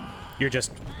do it, you're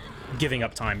just giving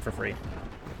up time for free.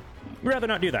 We'd rather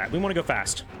not do that. We want to go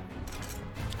fast.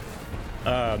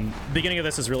 Beginning of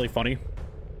this is really funny.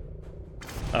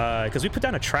 Because we put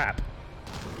down a trap.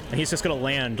 And he's just going to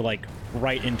land, like,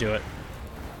 right into it.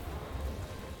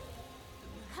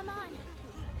 Come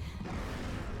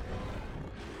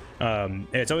on.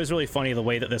 It's always really funny the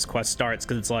way that this quest starts,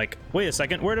 because it's like, wait a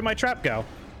second, where did my trap go?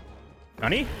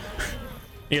 Honey?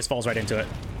 He just falls right into it.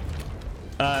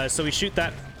 So we shoot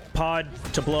that pod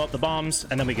to blow up the bombs,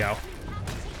 and then we go.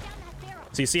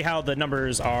 So you see how the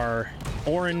numbers are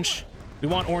orange. We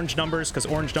want orange numbers, because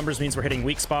orange numbers means we're hitting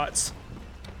weak spots.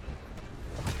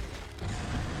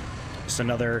 Just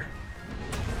another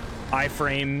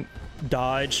iframe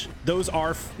dodge. Those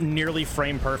are nearly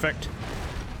frame perfect.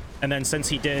 And then since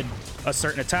he did a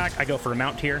certain attack, I go for a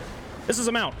mount here. This is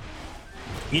a mount.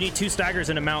 You need 2 staggers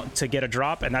in a mount to get a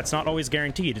drop, and that's not always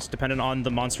guaranteed. It's dependent on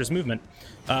the monster's movement.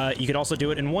 You could also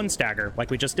do it in 1 stagger, like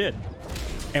we just did.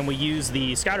 And we use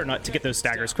the scatter nut to get those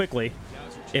staggers quickly.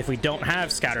 If we don't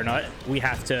have scatter nut, we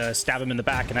have to stab him in the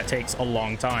back, and that takes a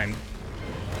long time.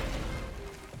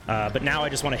 But now I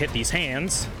just want to hit these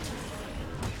hands.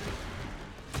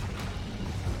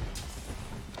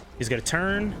 He's going to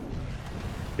turn,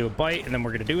 do a bite, and then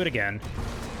we're going to do it again.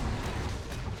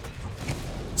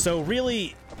 So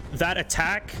really, that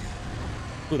attack...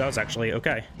 Ooh, that was actually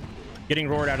okay. Getting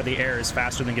roared out of the air is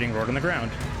faster than getting roared on the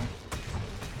ground.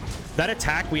 That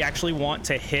attack, we actually want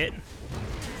to hit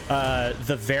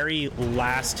the very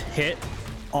last hit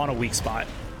on a weak spot.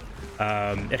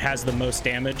 It has the most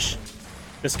damage.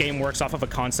 This game works off of a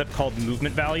concept called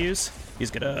movement values. He's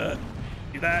gonna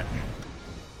do that.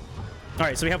 All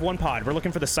right, so we have 1 pod. We're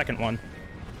looking for the second one.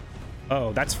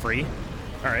 Oh, that's free.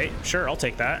 All right, sure, I'll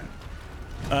take that.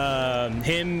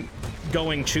 him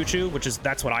going choo-choo,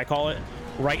 that's what I call it,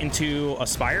 right into a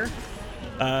spire,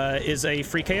 is a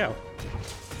free KO.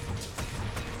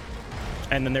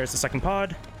 And then there's the second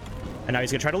pod, and now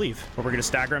he's gonna try to leave, but we're gonna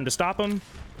stagger him to stop him, and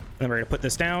then we're gonna put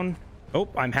this down. Oh,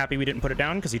 I'm happy we didn't put it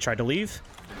down because he tried to leave.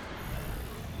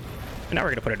 And now we're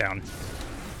gonna put it down.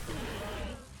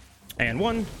 And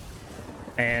 1,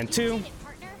 and 2,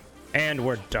 and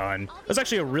we're done. It was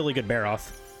actually a really good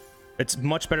Baroth. It's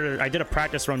much better. I did a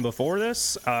practice run before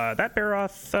this. That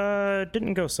Baroth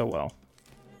didn't go so well.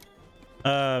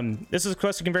 This is a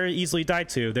quest you can very easily die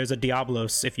to. There's a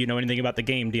Diablos. If you know anything about the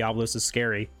game, Diablos is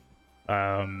scary.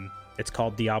 It's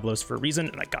called Diablos for a reason,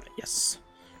 and I got it. Yes.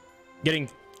 Getting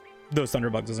those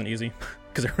Thunderbugs isn't easy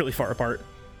because they're really far apart,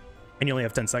 and you only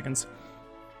have 10 seconds.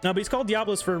 No, but he's called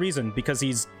Diablos for a reason because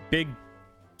he's big,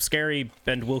 scary,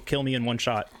 and will kill me in one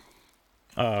shot.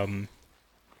 So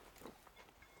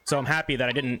I'm happy that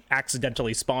I didn't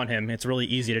accidentally spawn him. It's really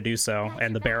easy to do so,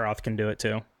 and the Baroth can do it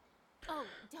too. Oh,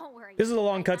 don't worry. This is a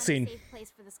long cutscene.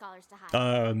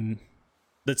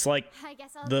 It's like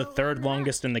the third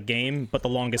longest in the game, but the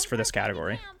longest for this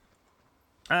category.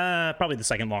 Probably the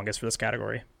second longest for this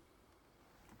category,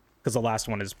 because the last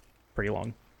one is pretty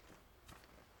long.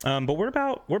 But we're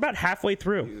about halfway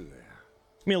through.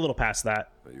 Maybe a little past that.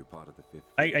 Are you part of the fifth?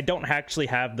 I don't actually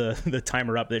have the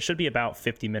timer up. It should be about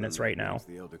 50 minutes right now.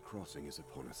 The Elder Crossing is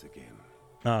upon us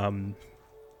again.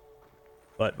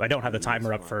 But I don't have the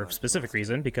timer up for a specific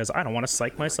reason because I don't want to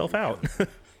psych myself out.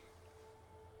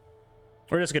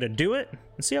 We're just gonna do it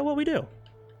and see how well we do.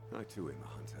 I too am a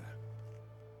hunter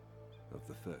of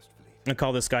the first fleet. I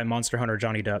call this guy Monster Hunter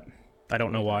Johnny Depp. I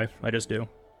don't know why. I just do.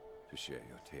 To share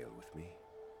your tale with me.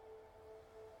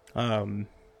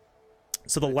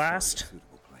 So the last,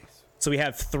 so we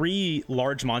have 3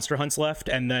 large monster hunts left,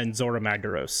 and then Zora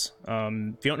Magdaros.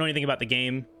 If you don't know anything about the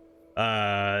game,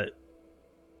 they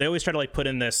always try to like put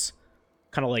in this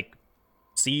kind of like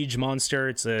siege monster.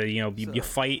 It's a, you know, you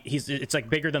fight. It's like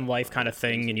bigger than life kind of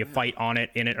thing, and you fight on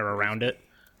it, in it, or around it.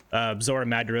 Zora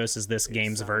Magdaros is this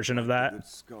game's version of that.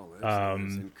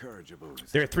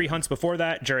 There are 3 hunts before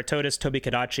that: Geratodus,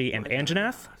 Tobi-Kadachi, and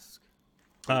Anjanath.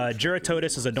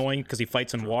 Geratodus is annoying because he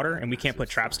fights in water, and we can't put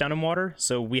traps down in water,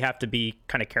 so we have to be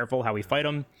kind of careful how we fight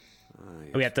him.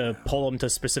 We have to pull him to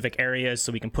specific areas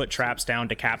so we can put traps down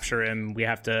to capture him. We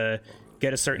have to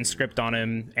get a certain script on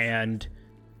him, and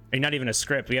not even a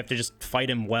script. We have to just fight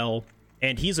him well.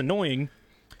 And he's annoying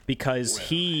because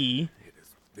he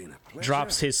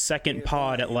drops his second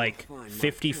pod at like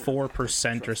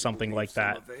 54% or something like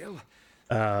that.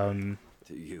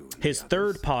 His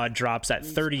third pod drops at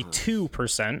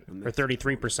 32% or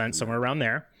 33%, somewhere around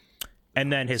there.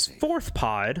 And then his fourth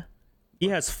pod, he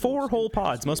has 4 whole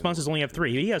pods. Most monsters only have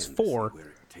 3. He has 4.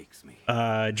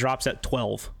 Drops at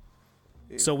 12.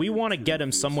 So we want to get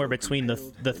him somewhere between the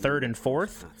third and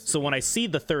fourth. So when I see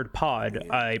the third pod,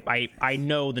 I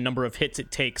know the number of hits it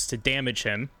takes to damage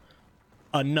him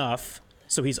enough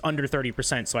so he's under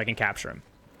 30% so I can capture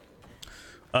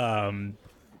him.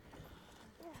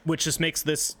 Which just makes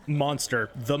this monster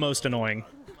the most annoying.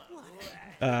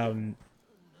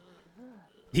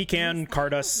 He can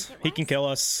card us. He can kill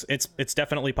us. It's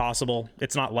definitely possible.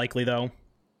 It's not likely, though.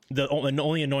 The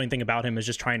only annoying thing about him is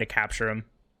just trying to capture him.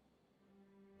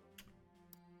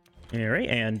 Alright,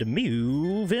 and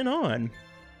moving on.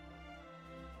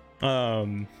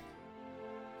 Yeah,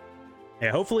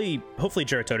 hopefully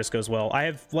Geratodus goes well. I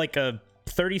have like a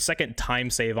 30-second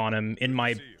time save on him in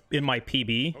my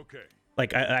PB. Okay.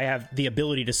 Like, I have the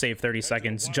ability to save 30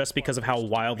 seconds just because of how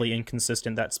wildly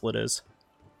inconsistent that split is.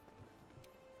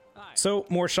 So,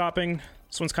 more shopping.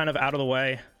 This one's kind of out of the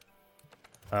way.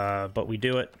 But we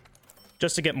do it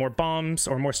just to get more bombs,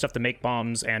 or more stuff to make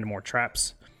bombs, and more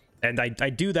traps. And I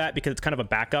do that because it's kind of a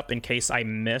backup in case I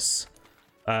miss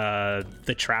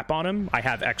the trap on him. I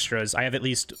have extras. I have at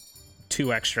least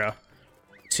 2 extra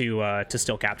to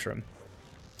still capture him.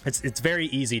 It's very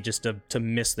easy just to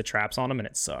miss the traps on him, and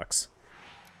it sucks.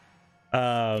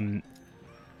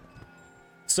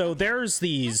 So there's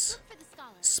these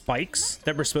spikes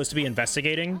that we're supposed to be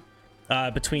investigating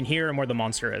between here and where the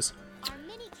monster is.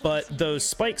 But those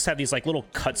spikes have these like little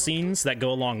cutscenes that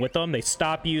go along with them. They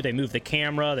stop you, they move the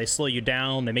camera, they slow you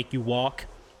down, they make you walk.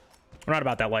 We're not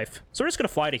about that life. So we're just gonna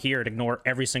fly to here and ignore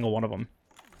every single one of them.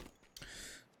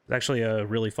 It's actually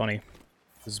really funny.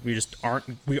 Because we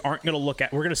aren't gonna look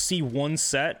at, we're gonna see one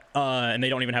set, and they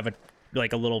don't even have a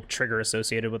little trigger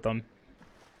associated with them.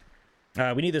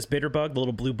 We need this bitter bug, the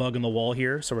little blue bug in the wall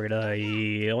here, so we're gonna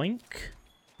yoink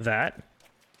that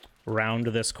round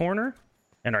this corner,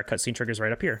 and our cutscene trigger's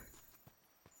right up here.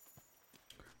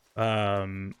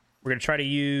 We're gonna try to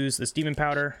use this demon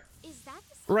powder Is that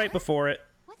the right star? before it.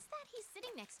 What's that he's sitting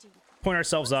next to? Point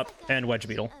ourselves up Looks like and wedge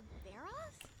beetle. a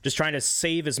Baroth? Just trying to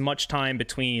save as much time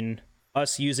between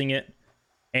us using it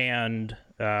and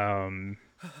the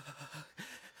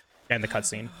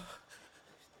cutscene.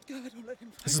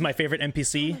 This is my favorite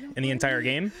NPC in the entire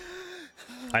game.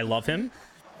 I love him.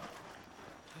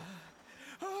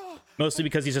 Mostly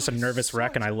because he's just a nervous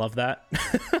wreck, and I love that.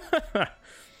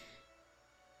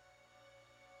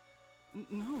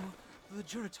 No, the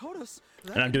Juratotus.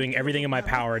 And I'm doing everything in my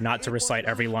power not to recite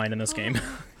every line in this game.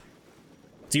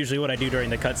 It's usually what I do during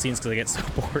the cutscenes because I get so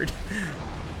bored.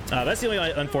 That's the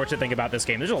only unfortunate thing about this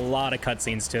game. There's a lot of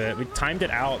cutscenes to it. We timed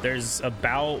it out. There's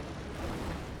about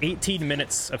 18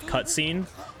 minutes of cutscene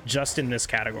just in this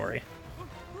category.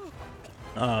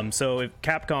 So if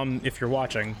Capcom, if you're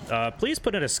watching, please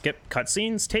put in a skip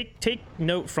cutscenes. Take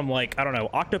note from, like, I don't know,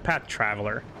 Octopath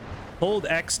Traveler. Hold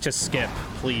X to skip,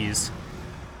 please.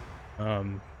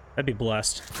 That'd be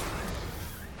blessed.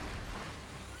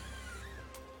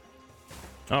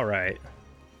 All right.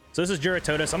 So this is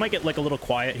Juratotus. I might get like a little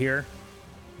quiet here.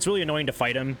 It's really annoying to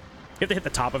fight him. You have to hit the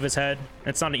top of his head.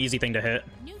 It's not an easy thing to hit.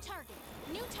 New target.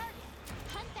 New target.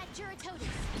 Hunt that Juratotus.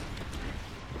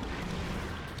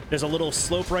 There's a little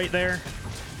slope right there.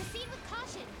 Proceed with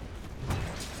caution.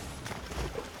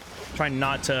 Try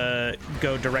not to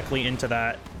go directly into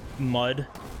that mud.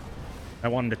 I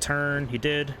want him to turn. He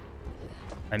did.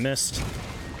 I missed.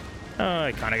 Oh,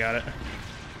 I kind of got it.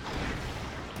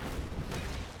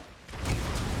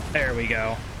 There we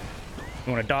go.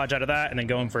 You want to dodge out of that and then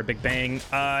go in for a big bang.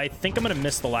 I think I'm going to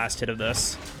miss the last hit of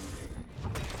this.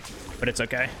 But it's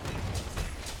okay.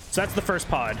 So that's the first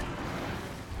pod.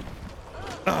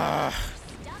 All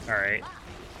right.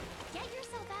 Get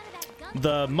yourself out of that gun.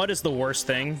 The mud is the worst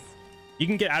thing. You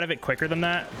can get out of it quicker than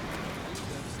that.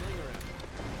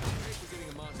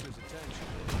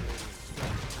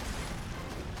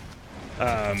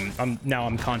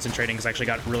 I'm concentrating because I actually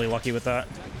got really lucky with that.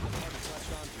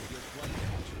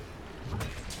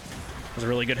 It was a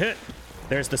really good hit.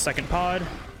 There's the second pod.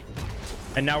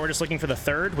 And now we're just looking for the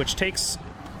third, which takes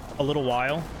a little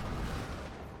while.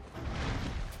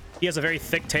 He has a very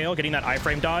thick tail. Getting that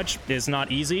iframe dodge is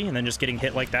not easy, and then just getting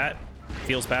hit like that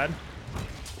feels bad.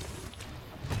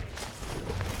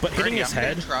 But hitting his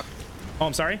head... Oh,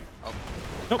 I'm sorry? Oh.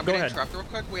 Nope, I'm go gonna ahead. interrupt real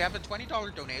quick. We have a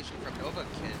 $20 donation from Nova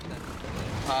Kid.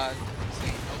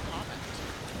 Saying no comment.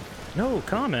 No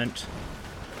comment.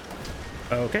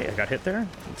 Okay, I got hit there.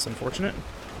 It's unfortunate.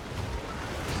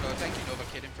 So thank you, Nova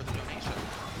Kid, for the donation.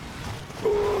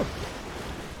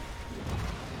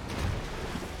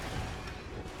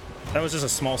 That was just a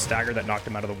small stagger that knocked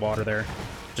him out of the water there.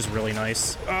 Just really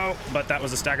nice. Oh, but that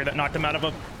was a stagger that knocked him out of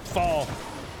a fall.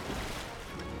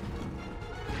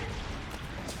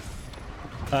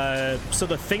 So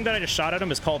the thing that I just shot at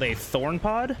him is called a thorn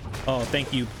pod. Oh,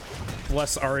 thank you.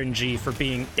 Bless RNG for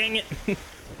being... Dang it!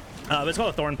 It's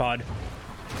called a thorn pod.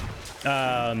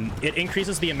 It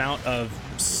increases the amount of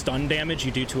stun damage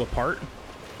you do to a part.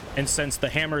 And since the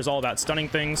hammer is all about stunning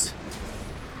things,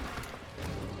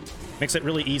 makes it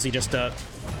really easy just to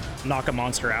knock a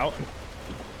monster out.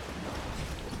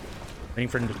 Waiting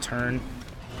for him to turn.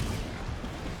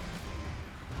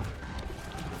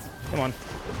 Come on.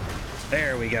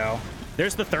 There we go.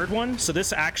 There's the third one. So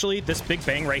this actually, this big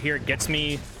bang right here gets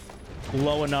me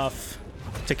low enough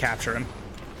to capture him.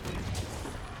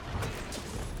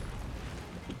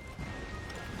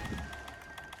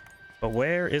 But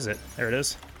where is it? There it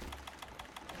is.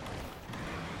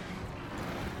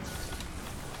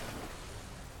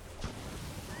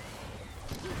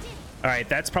 All right,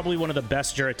 that's probably one of the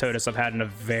best Juratotus I've had in a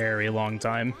very long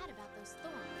time. Bad about those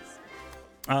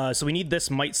thorns. So we need this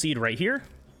Might Seed right here.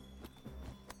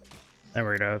 And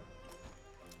we're gonna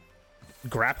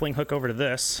grappling hook over to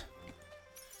this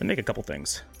and make a couple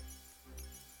things.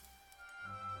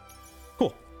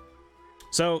 Cool.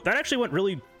 So that actually went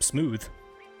really smooth.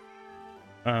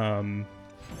 Don't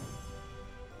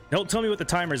tell me what the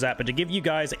timer's at, but to give you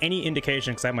guys any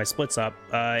indication, because I have my splits up,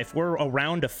 if we're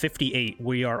around a 58,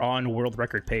 we are on world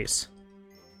record pace.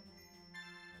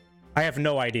 I have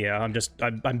no idea.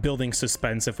 I'm building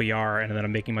suspense if we are, and then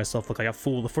I'm making myself look like a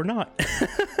fool if we're not.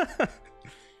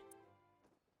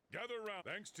 Gather around.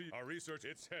 Thanks to our research,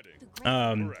 it's heading.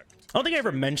 I don't think I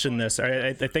ever mentioned this.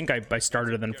 I think I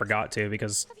started and then forgot to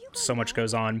because so much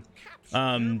goes on.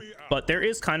 But there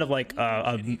is kind of like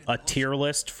a tier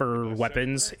list for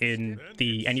weapons in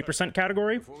the any percent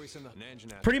category.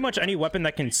 Pretty much any weapon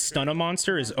that can stun a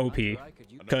monster is OP,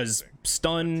 because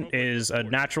stun is a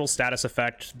natural status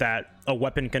effect that a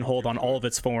weapon can hold on all of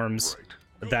its forms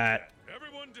that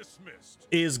Everyone dismissed.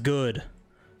 is good.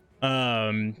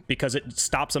 because it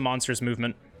stops a monster's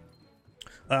movement.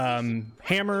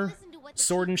 Hammer,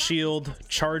 sword and shield,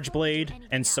 charge blade,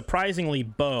 and surprisingly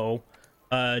bow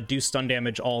do stun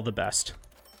damage all the best.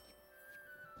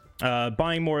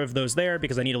 Buying more of those there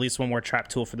because I need at least one more trap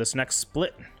tool for this next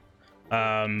split.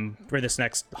 For this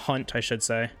next hunt, I should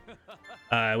say.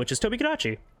 Which is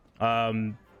Tobi-Kadachi.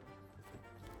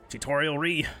 Tutorial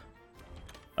re.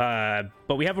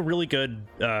 But we have a really good,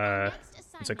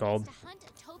 what's it called?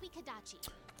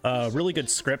 Really good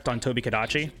script on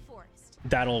Tobi-Kadachi.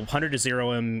 That'll 100 to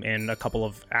 0 him in a couple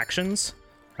of actions.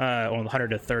 Or 100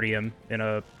 to 30 him in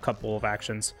a couple of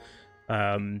actions.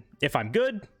 If I'm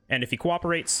good, and if he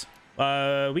cooperates,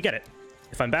 we get it.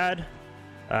 If I'm bad,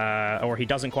 or he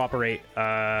doesn't cooperate,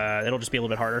 it'll just be a little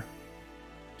bit harder.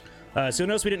 So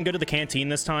notice we didn't go to the canteen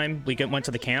this time. We went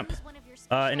to the camp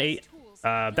in 8.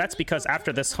 That's because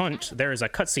after this hunt, there is a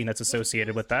cutscene that's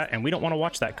associated with that, and we don't want to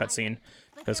watch that cutscene,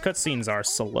 because cutscenes are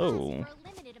slow.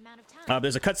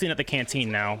 There's a cutscene at the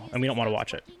canteen now, and we don't want to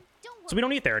watch it. So we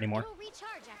don't eat there anymore.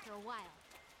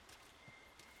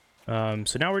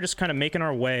 So now we're just kind of making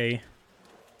our way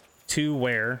to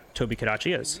where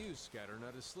Tobi-Kadachi is.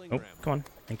 Oh, come on.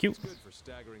 Thank you.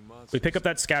 We pick up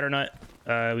that scatter nut,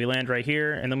 we land right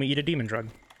here, and then we eat a demon drug.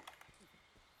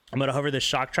 I'm going to hover this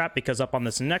shock trap because up on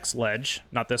this next ledge,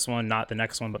 not this one, not the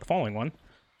next one, but the following one,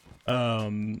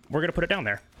 we're going to put it down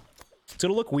there. So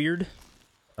it'll look weird,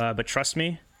 but trust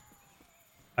me,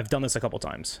 I've done this a couple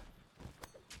times.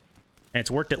 And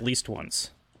it's worked at least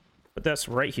once. Put this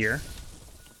right here.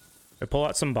 I pull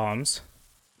out some bombs.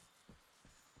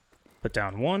 Put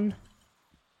down 1.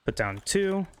 Put down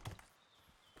 2.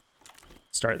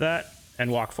 Start that,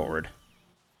 and walk forward.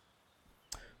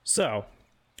 So,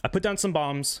 I put down some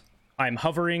bombs. I'm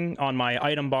hovering on my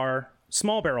item bar,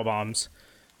 small barrel bombs,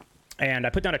 and I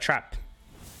put down a trap.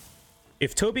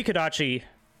 If Tobi-Kadachi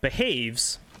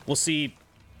behaves, we'll see,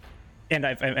 and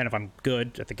if I'm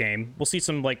good at the game, we'll see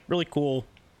some like really cool,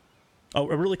 a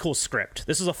really cool script.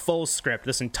 This is a full script.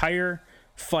 This entire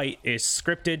fight is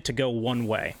scripted to go one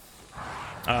way.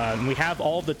 We have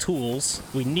all the tools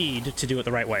we need to do it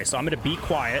the right way. So I'm going to be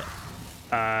quiet,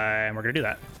 and we're going to do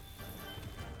that.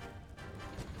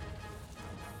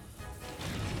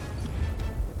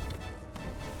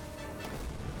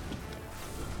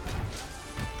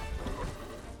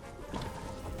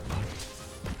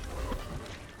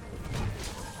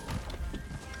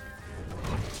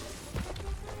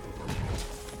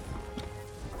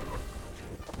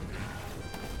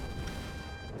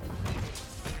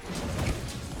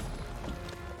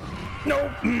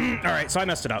 Nope. Alright, so I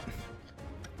messed it up.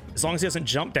 As long as he doesn't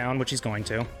jump down, which he's going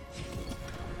to.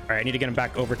 Alright, I need to get him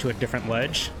back over to a different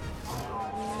ledge.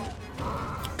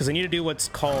 Because I need to do what's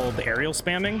called aerial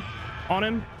spamming on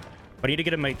him. But I need to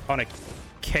get him on a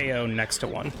KO next to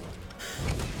one.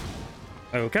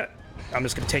 Okay. I'm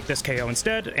just going to take this KO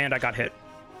instead, and I got hit.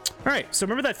 Alright, so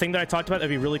remember that thing that I talked about that'd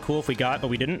be really cool if we got, but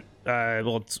we didn't?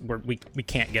 Well, we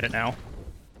can't get it now.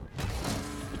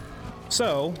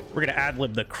 So, we're going to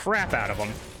ad-lib the crap out of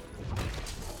them.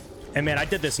 And man, I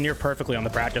did this near perfectly on the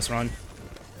practice run.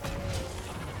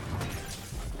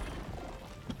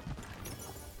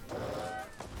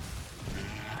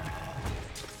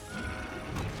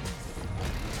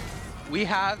 We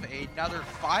have another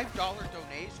 $5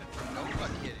 donation from Nova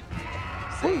Kid.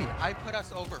 Saying, I put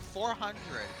us over 400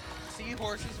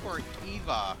 seahorses for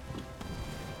Eva.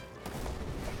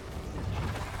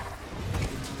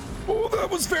 Oh, that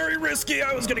was very risky.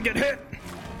 I was gonna get hit.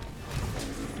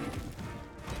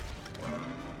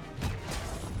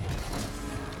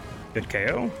 Good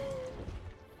KO.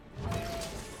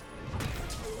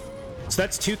 So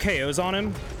that's 2 KOs on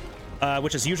him,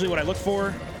 which is usually what I look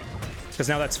for, because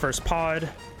now that's first pod.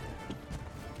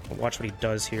 We'll watch what he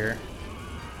does here.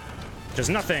 Does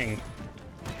nothing.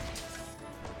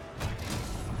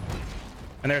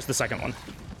 And there's the second one.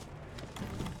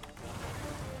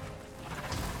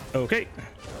 Okay.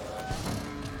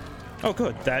 Oh,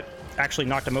 good. That actually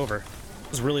knocked him over. I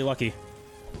was really lucky.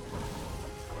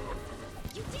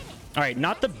 All right,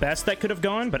 not the best that could have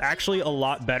gone, but actually a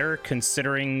lot better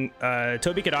considering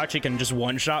Tobi-Kadachi can just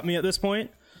one-shot me at this point,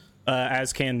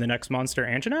 as can the next monster,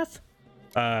 Anjanath.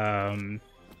 A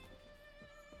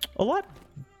lot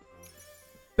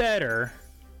better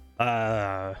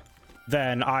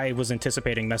than I was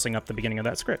anticipating messing up the beginning of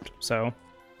that script. So,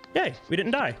 yay, we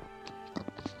didn't die.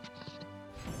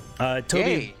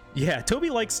 Toby, yeah,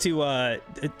 Toby likes to, I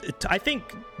think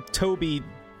Toby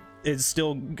is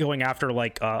still going after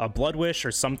like a blood wish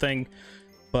or something,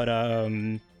 but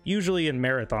usually in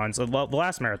marathons, the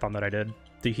last marathon that I did,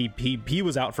 he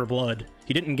was out for blood.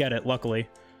 He didn't get it, luckily.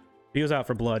 He goes out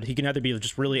for blood. He can either be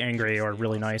just really angry or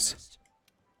really nice.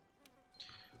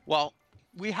 Well,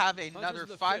 we have another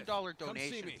 $5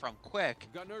 donation from Quick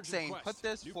saying, put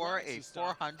this for a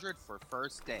 400 for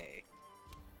first day.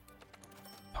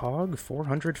 Pog,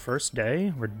 400 first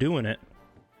day? We're doing it.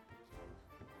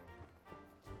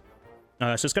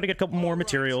 So just got to get a couple more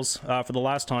materials for the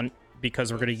last hunt,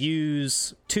 because we're going to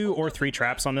use 2 or 3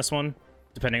 traps on this one,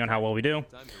 depending on how well we do.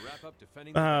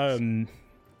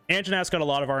 Anjanat's got a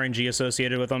lot of RNG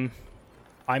associated with him.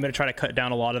 I'm going to try to cut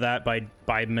down a lot of that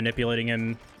by manipulating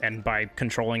him and by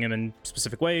controlling him in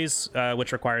specific ways,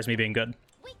 which requires me being good.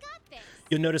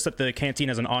 You'll notice that the canteen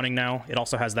has an awning now. It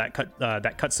also has that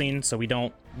cutscene, so we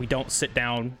don't sit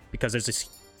down because there's this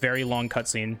very long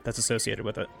cutscene that's associated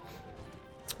with it.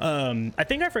 I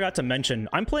think I forgot to mention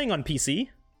I'm playing on PC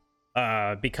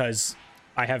because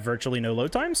I have virtually no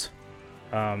load times.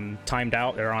 Timed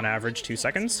out, they're on average 2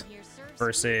 seconds.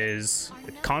 Versus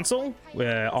console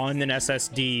on an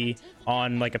SSD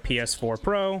on like a PS4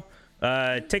 Pro,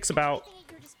 it takes about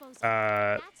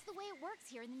 8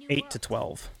 to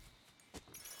 12.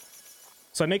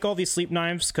 So I make all these sleep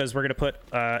knives because we're gonna put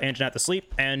Anjanat to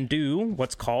sleep and do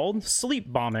what's called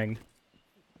sleep bombing.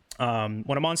 When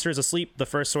a monster is asleep, the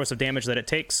first source of damage that it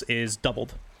takes is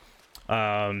doubled.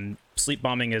 Sleep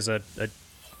bombing is a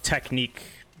technique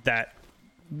that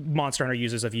Monster Hunter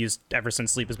users have used ever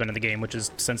since sleep has been in the game, which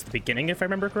is since the beginning, if I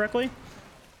remember correctly.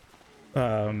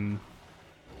 So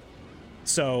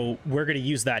we're going to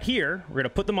use that here. We're going to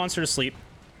put the monster to sleep.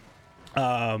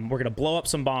 We're going to blow up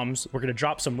some bombs. We're going to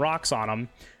drop some rocks on him.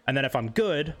 And then if I'm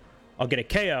good, I'll get a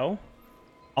KO.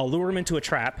 I'll lure him into a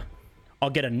trap. I'll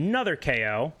get another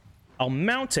KO. I'll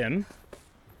mount him.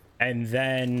 And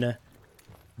then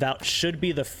that should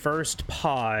be the first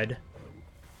pod.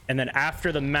 And then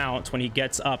after the mount, when he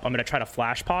gets up, I'm going to try to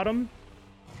flash pod him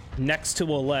next to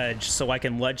a ledge so I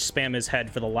can ledge spam his head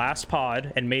for the last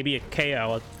pod and maybe a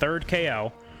KO, a third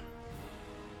KO.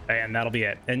 And that'll be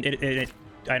it. And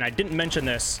and I didn't mention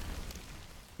this,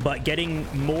 but getting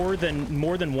more than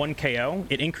 1 KO,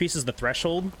 it increases the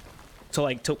threshold to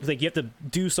like you have to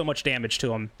do so much damage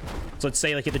to him. So let's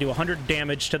say like you have to do 100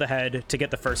 damage to the head to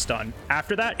get the first stun.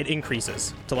 After that, it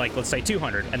increases to like, let's say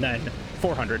 200 and then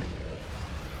 400.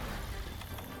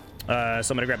 So I'm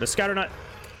gonna grab the scatter nut,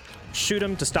 shoot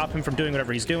him to stop him from doing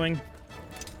whatever he's doing,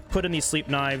 put in these sleep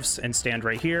knives, and stand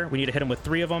right here. We need to hit him with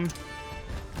 3 of them.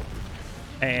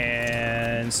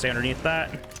 And stay underneath that.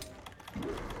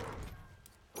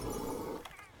 I'm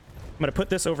gonna put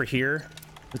this over here.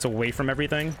 It's away from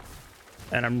everything.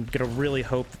 And I'm gonna really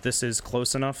hope that this is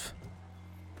close enough.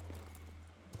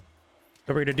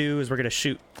 What we're gonna do is we're gonna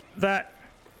shoot that.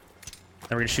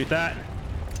 Then we're gonna shoot that.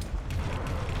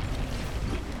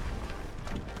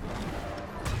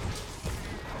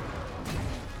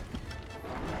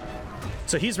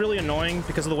 So he's really annoying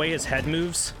because of the way his head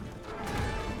moves.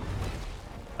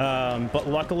 But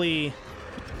luckily,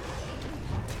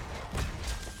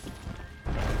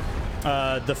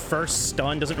 the first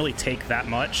stun doesn't really take that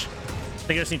much. I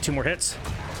think I just need 2 more hits.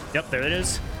 Yep, there it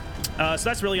is. So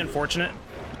that's really unfortunate.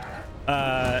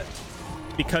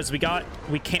 Because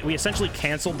we essentially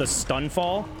canceled the stun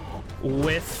fall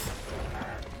with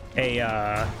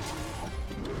a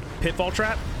pitfall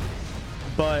trap,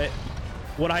 but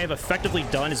what I have effectively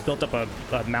done is built up a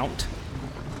mount.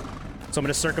 So I'm going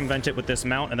to circumvent it with this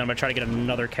mount, and then I'm going to try to get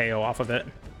another KO off of it.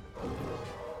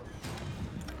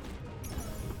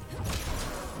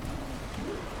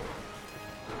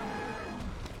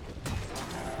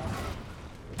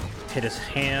 Hit his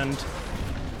hand.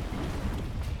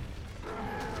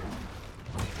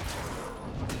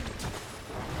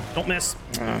 Don't miss.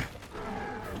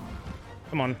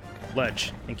 Come on,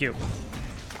 ledge. Thank you.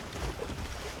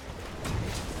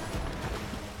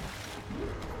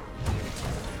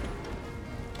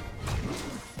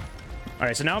 All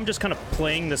right, so now I'm just kind of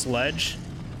playing this ledge.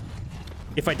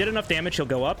 If I did enough damage, he'll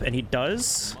go up, and he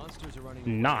does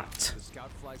not.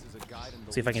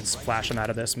 See if I can flash him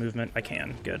out of this movement. I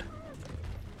can. Good.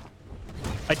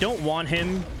 I don't want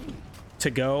him to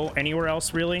go anywhere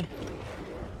else, really.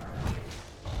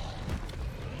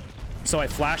 So I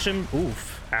flash him.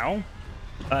 Oof. Ow.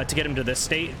 To get him to this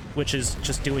state, which is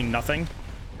just doing nothing.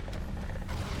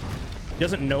 He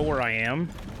doesn't know where I am.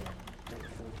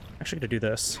 Actually, gonna do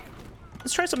this.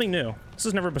 Let's try something new. This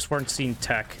is never before seen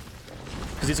tech.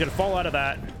 Because he's going to fall out of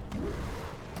that.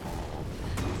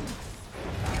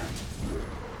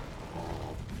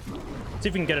 See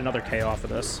if we can get another KO off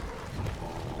of this.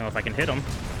 I don't know if I can hit him.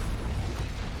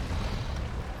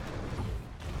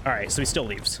 Alright, so he still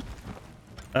leaves.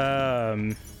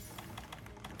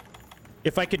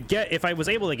 If I was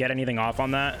able to get anything off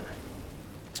on that,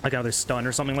 like another stun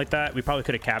or something like that, we probably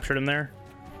could have captured him there.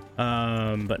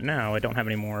 But now I don't have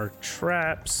any more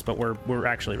traps, but we're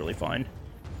actually really fine.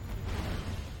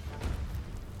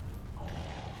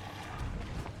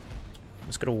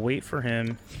 Just gonna wait for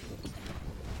him.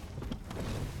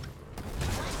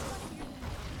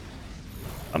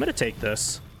 I'm gonna take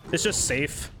this. It's just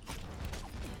safe.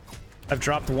 I've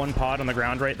dropped one pod on the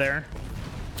ground right there.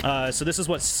 So this is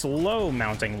what slow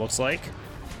mounting looks like.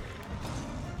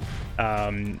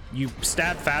 You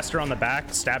stab faster on the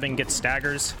back. Stabbing gets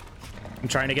staggers. I'm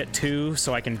trying to get 2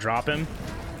 so I can drop him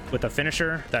with a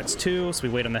finisher. That's 2, so we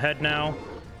wait on the head now.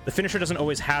 The finisher doesn't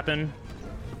always happen.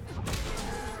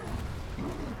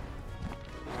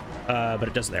 But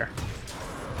it does there.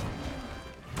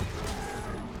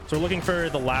 So we're looking for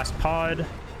the last pod,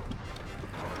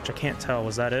 which I can't tell.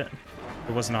 Was that it?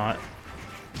 It was not.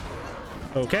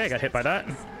 Okay, I got hit by that.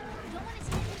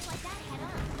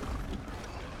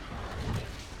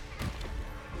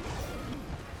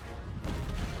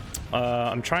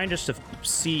 I'm trying just to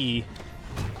see.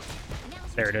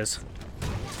 There it is.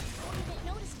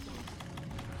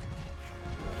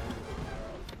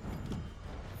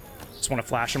 Just want to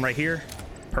flash him right here.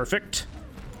 Perfect.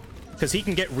 Because he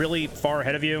can get really far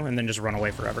ahead of you and then just run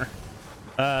away forever.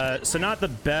 So not the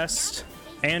best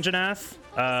Anjanath,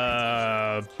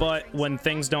 but when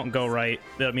things don't go right,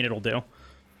 I mean, it'll do.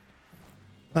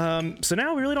 So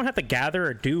now we really don't have to gather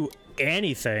or do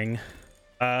anything.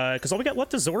 Because all we got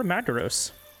left is Zora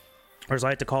Magdaros. Or as I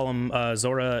like to call him,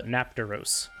 Zora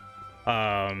Napteros.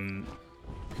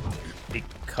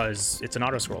 Because it's an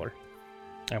auto-scroller.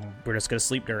 And we're just going to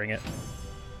sleep during it.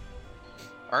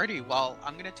 Alrighty, well,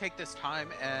 I'm going to take this time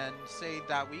and say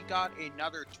that we got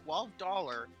another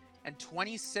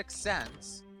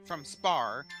 $12.26 from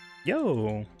Spar.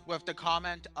 Yo! With the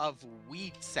comment of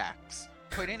weed sex,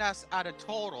 putting us at a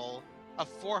total of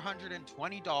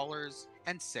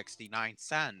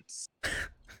 $420.69.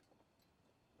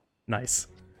 Nice.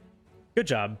 Good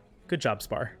job. Good job,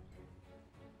 Spar.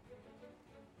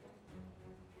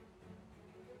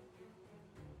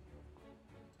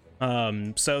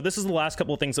 So this is the last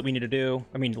couple of things that we need to do.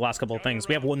 I mean, the last couple of things.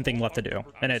 We have one thing left to do,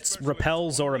 and it's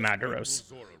repel Zora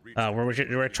Magdaros. We're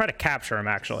gonna try to capture him,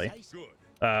 actually.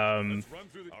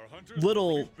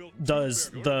 Little does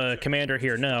the commander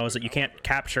here know is that you can't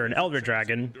capture an Elder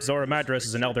Dragon. Zora Magdaros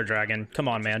is an Elder Dragon. Come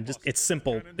on, man. Just, it's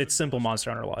simple. It's simple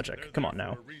Monster Hunter logic. Come on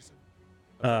now.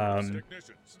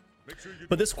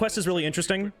 But this quest is really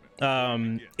interesting.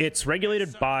 It's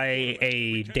regulated by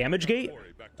a damage gate.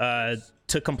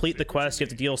 To complete the quest, you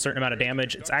have to deal a certain amount of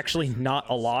damage. It's actually not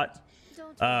a lot.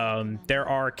 There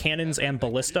are cannons and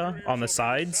ballista on the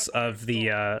sides of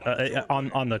the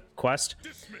on the quest.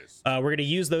 We're going to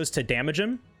use those to damage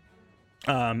him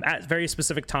at very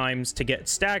specific times to get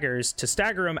staggers, to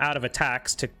stagger him out of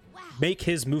attacks to make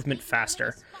his movement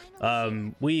faster.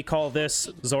 We call this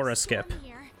Zora Skip.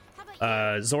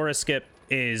 Zora Skip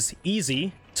is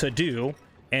easy to do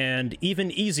and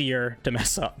even easier to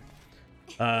mess up.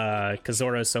 Because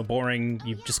Zora is so boring,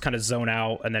 you just kind of zone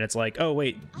out, and then it's like, oh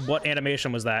wait, what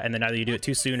animation was that? And then either you do it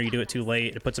too soon or you do it too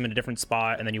late. It puts them in a different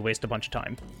spot, and then you waste a bunch of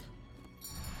time.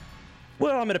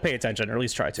 Well, I'm gonna pay attention, or at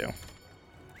least try to.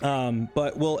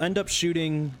 But we'll end up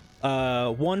shooting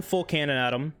 1 full cannon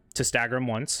at him to stagger him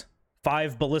once,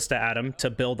 5 ballista at him to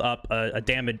build up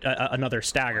another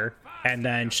stagger, and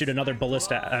then shoot another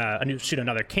ballista, shoot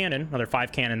another cannon, another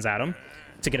 5 cannons at him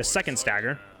to get a second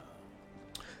stagger.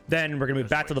 Then we're going to move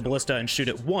back to the ballista and shoot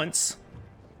it once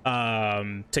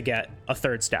to get a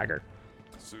 3rd stagger.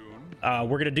 We're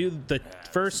going to do the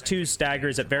first 2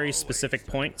 staggers at very specific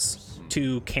points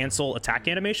to cancel attack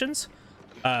animations.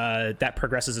 That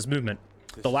progresses his movement.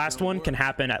 The last one can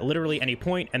happen at literally any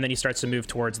point, and then he starts to move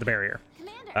towards the barrier.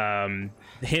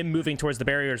 Him moving towards the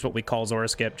barrier is what we call Zora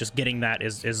Skip. Just getting that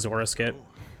is Zora Skip.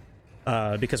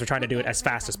 Because we're trying to do it as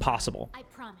fast as possible. I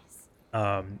promise.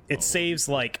 It saves,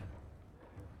 like...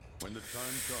 When the time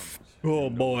comes, oh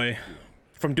boy.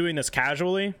 From doing this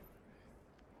casually,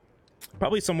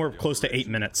 probably somewhere close to 8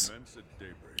 minutes.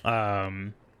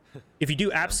 If you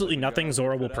do absolutely nothing,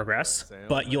 Zora will progress,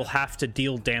 but you'll have to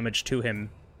deal damage to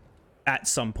him at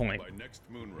some point.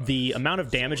 The amount of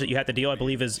damage that you have to deal, I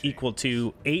believe, is equal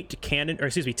to 10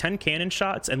 cannon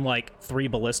shots and like 3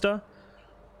 ballista.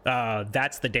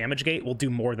 That's the damage gate. We'll do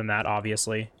more than that,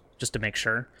 obviously, just to make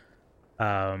sure.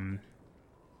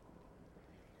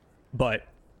 But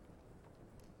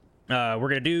we're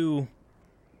going to do,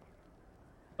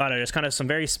 I don't know, just kind of some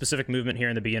very specific movement here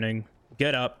in the beginning.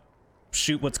 Get up,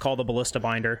 shoot what's called a ballista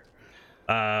binder.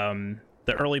 The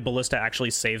early ballista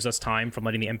actually saves us time from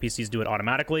letting the NPCs do it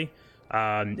automatically.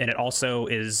 And it also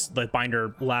is, the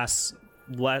binder lasts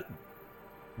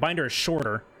binder is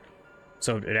shorter,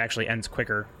 so it actually ends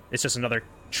quicker. It's just another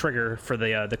trigger for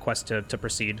the quest to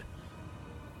proceed.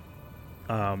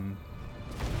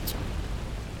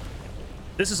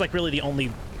 This is like really the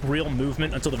only real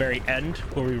movement until the very end,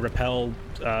 where we repel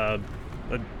a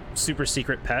super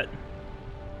secret pet,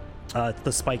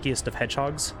 the spikiest of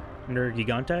hedgehogs,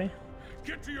 Nergigante.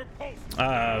 Get to your post.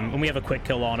 And we have a quick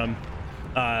kill on him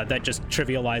that just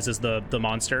trivializes the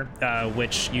monster,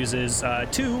 which uses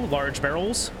 2 large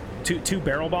barrels, two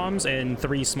barrel bombs, and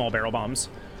 3 small barrel bombs.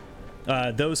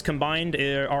 Those combined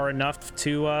are enough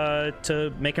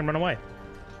to make him run away.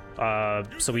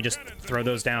 So we just throw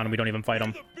those down and we don't even fight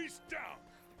them.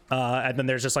 And then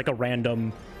there's just like a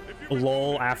random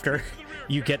lull after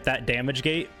you get that damage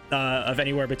gate of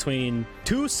anywhere between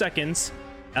 2 seconds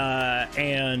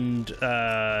and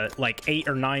like 8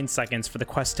 or 9 seconds for the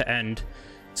quest to end.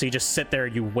 So you just sit there,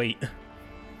 you wait.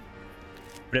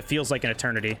 But it feels like an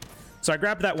eternity. So I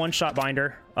grabbed that one-shot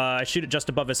binder. I shoot it just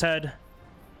above his head.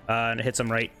 And it hits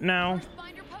him right now.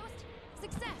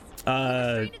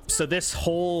 So this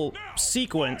whole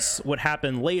sequence would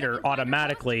happen later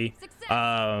automatically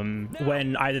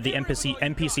when either the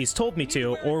NPCs told me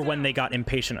to, or when they got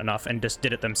impatient enough and just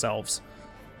did it themselves.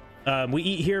 We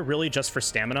eat here really just for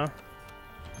stamina.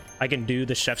 I can do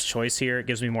the chef's choice here. It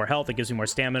gives me more health, it gives me more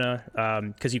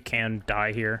stamina, because you can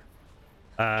die here.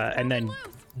 And then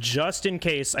just in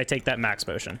case, I take that max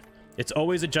potion. It's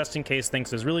always a just in case thing,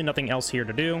 'cause there's really nothing else here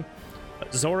to do.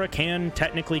 Zora can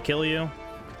technically kill you.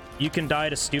 You can die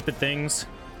to stupid things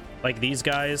like these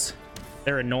guys.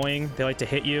 They're annoying. They like to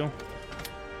hit you.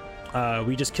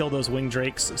 We just kill those winged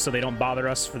drakes so they don't bother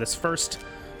us for this first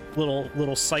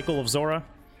little cycle of Zora.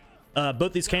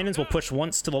 Both these cannons will push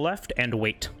once to the left and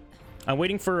wait. I'm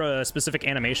waiting for a specific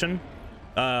animation.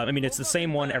 I mean, it's the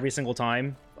same one every single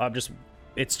time.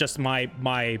 It's just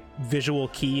my visual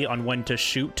key on when to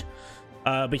shoot.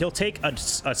 But he'll take a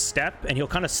step and he'll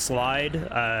kind of slide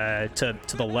to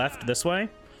the left this way.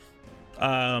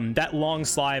 That long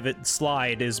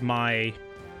slide is my,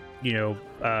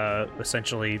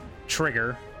 essentially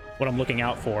trigger, what I'm looking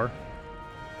out for,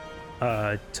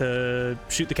 to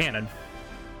shoot the cannon.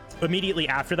 Immediately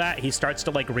after that, he starts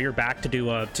to like rear back to do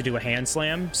a hand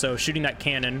slam. So shooting that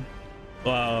cannon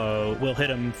will hit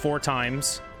him 4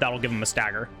 times. That'll give him a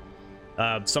stagger.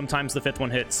 Sometimes the 5th one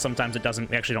hits, sometimes it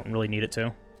doesn't. We actually don't really need it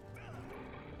to.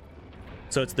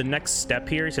 So it's the next step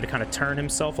here. He's going to kind of turn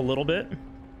himself a little bit.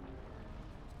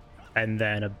 And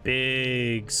then a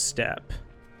big step.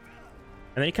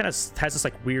 And then he kind of has this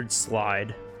like weird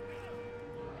slide.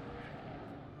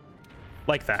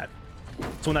 Like that.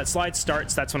 So when that slide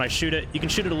starts, that's when I shoot it. You can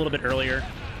shoot it a little bit earlier.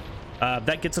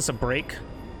 That gets us a break.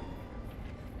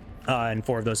 And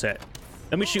 4 of those hit.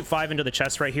 Then we shoot 5 into the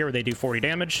chest right here where they do 40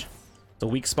 damage. It's a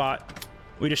weak spot.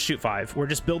 We just shoot 5. We're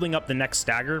just building up the next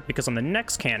stagger because on the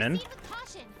next cannon,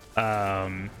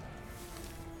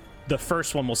 the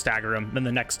first one will stagger him. Then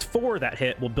the next 4 that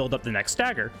hit will build up the next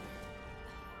stagger.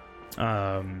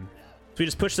 So we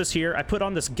just push this here. I put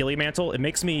on this ghillie mantle. It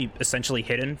makes me essentially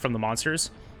hidden from the monsters.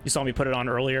 You saw me put it on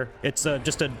earlier. It's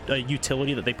just a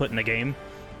utility that they put in the game.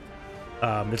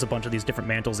 There's a bunch of these different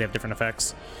mantles. They have different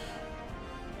effects.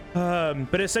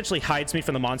 But it essentially hides me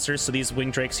from the monsters, so these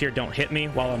winged drakes here don't hit me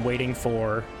while I'm waiting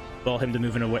for him to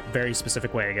move in a very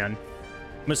specific way again.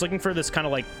 I'm just looking for this kind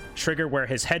of like trigger where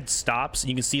his head stops and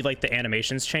you can see like the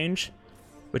animations change,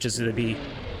 which is going to be...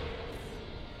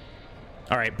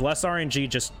 All right, Bless RNG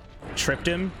just tripped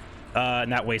him,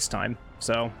 and that wastes time.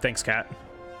 So thanks, Cat.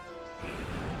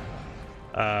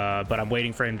 But I'm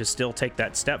waiting for him to still take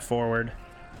that step forward.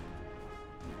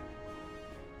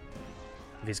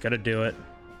 If he's gonna do it.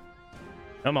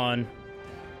 Come on.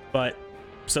 But,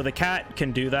 so the cat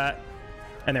can do that.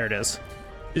 And there it is.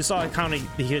 You saw it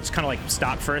he just kind of like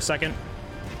stopped for a second.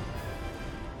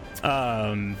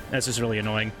 That's just really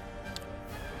annoying.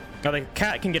 Now the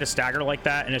cat can get a stagger like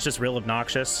that, and it's just real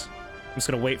obnoxious. I'm just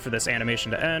gonna wait for this animation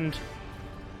to end.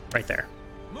 Right there.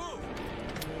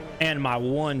 And my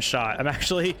one shot. I'm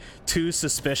actually too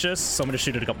suspicious, so I'm gonna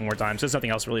shoot it a couple more times. There's nothing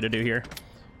else really to do here.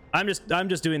 I'm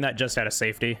just doing that just out of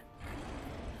safety.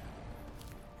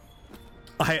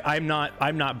 I'm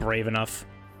not brave enough.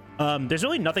 There's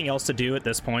really nothing else to do at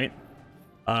this point.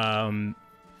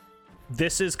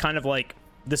 This is kind of like,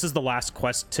 this is the last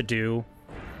quest to do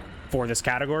for this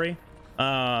category.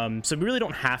 So we really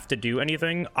don't have to do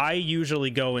anything. I usually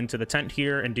go into the tent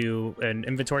here and do an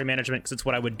inventory management because it's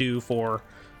what I would do for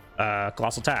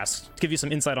Colossal Tasks. To give you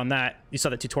some insight on that, you saw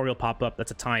that tutorial pop up.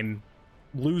 That's a time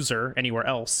loser anywhere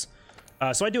else.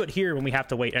 So I do it here when we have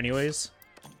to wait anyways.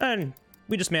 And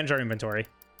we just manage our inventory.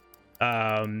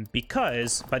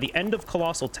 because by the end of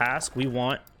Colossal Task, we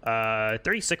want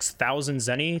 36,000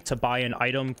 Zenny to buy an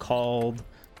item called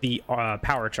the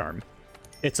Power Charm.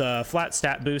 It's a flat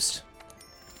stat boost.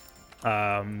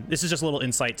 This is just a little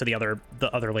insight to the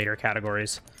other later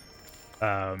categories.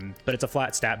 But it's a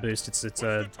flat stat boost. It's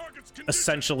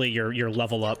essentially your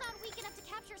level up.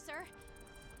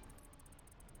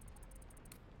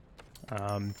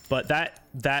 But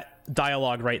that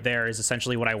dialogue right there is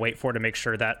essentially what I wait for to make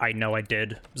sure that I know I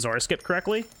did Zora skip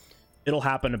correctly. It'll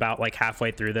happen about like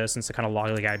halfway through this, since it kind of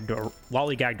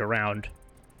lollygagged around.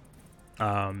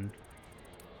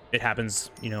 It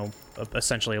happens, you know,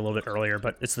 essentially a little bit earlier,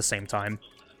 but it's the same time.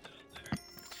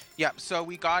 Yep, so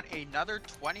we got another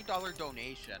 $20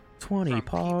 donation 20 from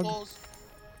Pog. People's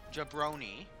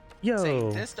Jabroni, Yo.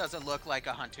 saying this doesn't look like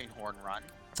a hunting horn run.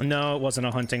 No, it wasn't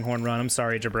a hunting horn run. I'm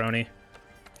sorry, Jabroni.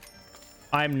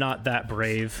 I'm not that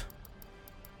brave.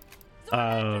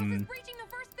 I'm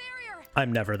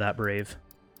never that brave.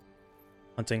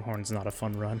 Hunting horn's not a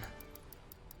fun run.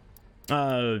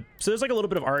 So there's like a little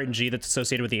bit of RNG that's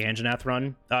associated with the Anjanath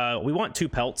run. We want 2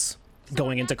 pelts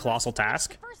going into Colossal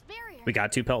Task. We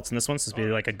got 2 pelts in this one, so this would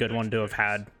be like a good one to have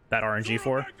had that RNG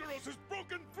for.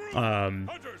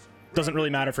 Doesn't really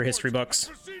matter for history books.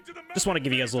 Just want to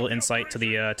give you guys a little insight to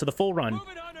the full run,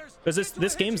 because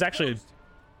this game's actually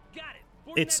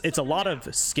it's a lot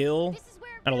of skill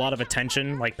and a lot of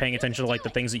attention, like paying attention to like the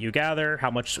things that you gather,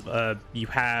 how much you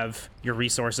have, your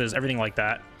resources, everything like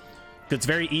that. It's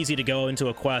very easy to go into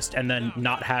a quest and then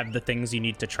not have the things you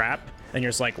need to trap, and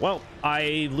you're just like, well,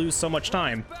 I lose so much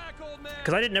time.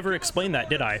 Because I didn't ever explain that,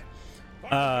 did I?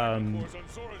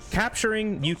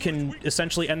 Capturing, you can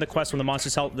essentially end the quest when the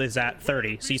monster's health is at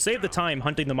 30. So you save the time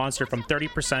hunting the monster from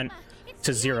 30%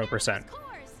 to 0%.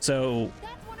 So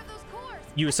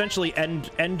you essentially end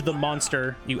the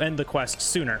monster, you end the quest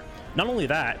sooner. Not only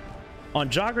that, on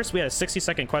Jagras we had a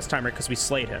 60-second quest timer because we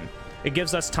slayed him. It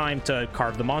gives us time to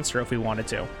carve the monster if we wanted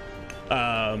to.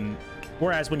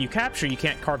 Whereas when you capture, you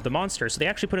can't carve the monster, so they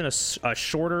actually put in a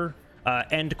shorter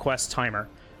end quest timer.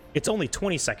 It's only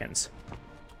 20 seconds.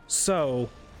 So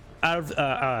out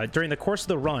of during the course of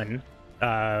the run,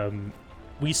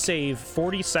 we save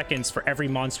 40 seconds for every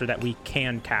monster that we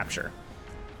can capture.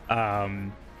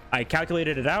 I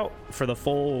calculated it out for the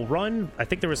full run. I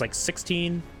think there was like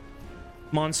 16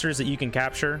 monsters that you can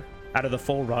capture out of the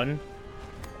full run.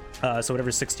 So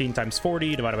whatever 16 times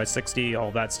 40 divided by 60,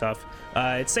 all that stuff.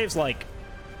 It saves like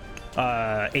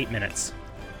 8 minutes.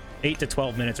 8 to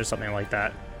 12 minutes or something like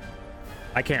that.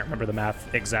 I can't remember the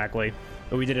math exactly,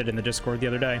 but we did it in the Discord the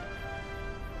other day.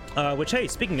 Which, hey,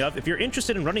 speaking of, if you're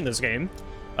interested in running this game,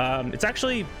 it's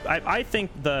actually, I think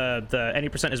the any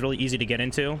percent is really easy to get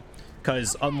into,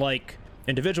 because unlike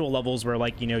individual levels where,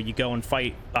 like, you know, you go and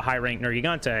fight a high-ranked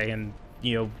Nergigante and,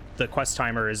 you know, the quest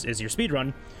timer is your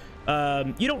speedrun,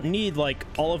 you don't need, like,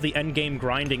 all of the endgame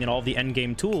grinding and all of the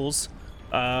endgame tools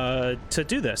to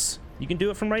do this. You can do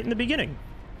it from right in the beginning.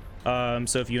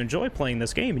 So if you enjoy playing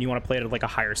this game and you want to play it at like a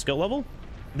higher skill level,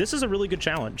 this is a really good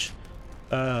challenge.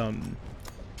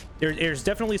 There's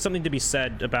definitely something to be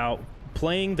said about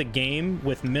playing the game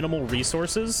with minimal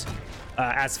resources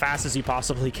as fast as you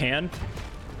possibly can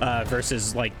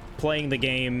versus like playing the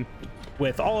game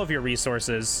with all of your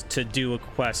resources to do a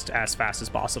quest as fast as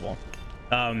possible.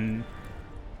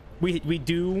 We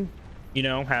do, you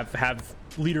know, have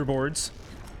leaderboards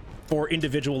for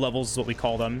individual levels is what we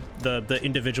call them, the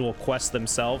individual quests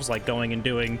themselves, like going and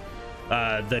doing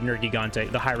the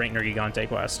Nergigante, the high rank Nergigante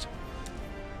quest.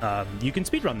 You can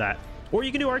speedrun that, or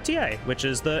you can do RTA, which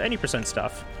is the any percent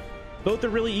stuff. Both are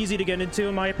really easy to get into,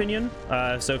 in my opinion.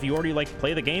 So if you already like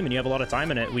play the game and you have a lot of time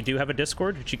in it, we do have a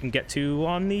Discord which you can get to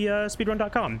on the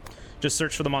speedrun.com. Just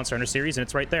search for the Monster Hunter series and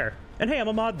it's right there. And hey, I'm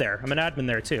a mod there. I'm an admin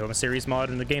there too. I'm a series mod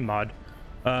and a game mod.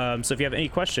 So if you have any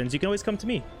questions, you can always come to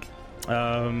me.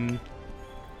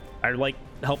 I like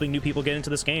helping new people get into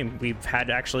this game. We've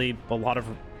had actually a lot of,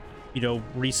 you know,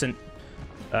 recent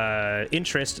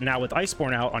interest now with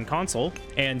Iceborne out on console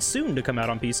and soon to come out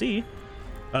on PC.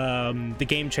 The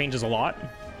game changes a lot.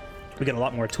 We get a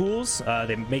lot more tools.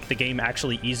 They make the game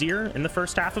actually easier in the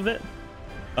first half of it.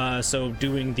 So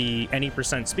doing the any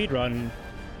percent speedrun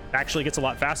actually gets a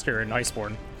lot faster in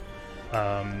Iceborne.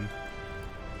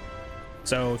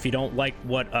 So if you don't like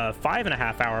what a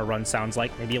 5.5 hour run sounds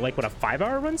like, maybe you like what a 5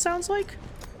 hour run sounds like.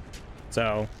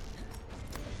 So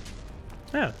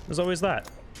yeah, there's always that.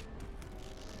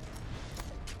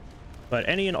 But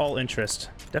any and all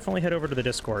interest, definitely head over to the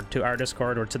Discord, to our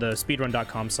Discord, or to the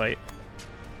speedrun.com site.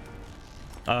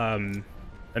 And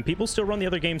people still run the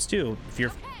other games too. If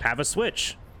you have a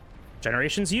Switch,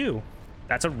 Generations U,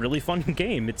 that's a really fun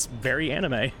game. It's very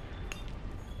anime.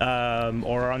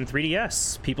 or on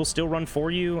 3DS. People still run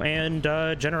For You and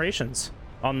Generations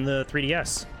on the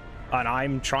 3DS. And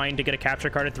I'm trying to get a capture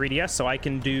card at 3DS so I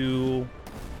can do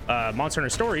Monster Hunter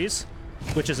Stories,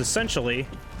 which is essentially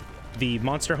the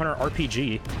Monster Hunter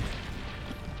RPG.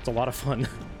 It's a lot of fun.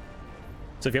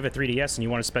 So if you have a 3DS and you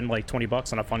want to spend like 20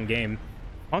 bucks on a fun game,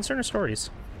 Monster Hunter Stories,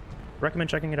 recommend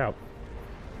checking it out.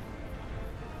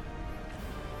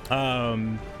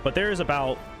 But there's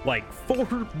about like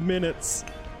 4 minutes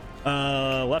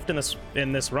left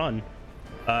in this run.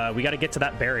 We got to get to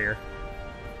that barrier.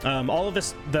 All of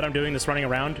this that I'm doing, this running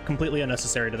around, completely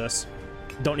unnecessary to this.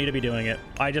 Don't need to be doing it.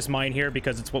 I just mine here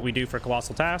because it's what we do for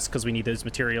Colossal Tasks, because we need those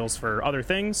materials for other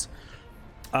things.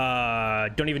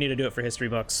 Don't even need to do it for history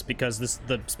books because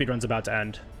the speedrun's about to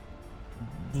end.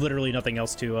 Literally nothing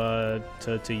else to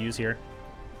use here.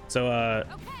 So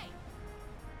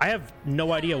I have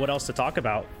no idea what else to talk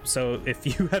about. So if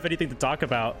you have anything to talk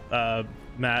about,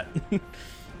 Matt,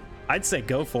 I'd say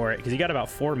go for it because you got about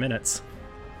 4 minutes.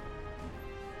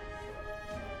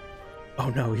 Oh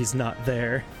no, he's not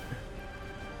there.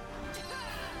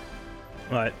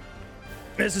 But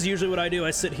this is usually what I do.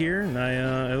 I sit here and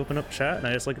I open up chat and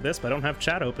I just look at this, but I don't have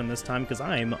chat open this time because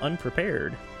I'm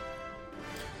unprepared.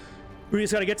 We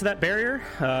just got to get to that barrier.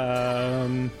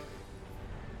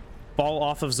 Fall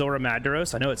off of Zora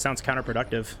Madros. I know it sounds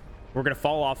counterproductive. We're going to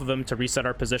fall off of him to reset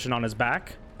our position on his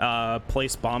back.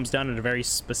 Place bombs down in a very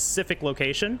specific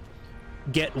location.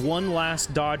 Get one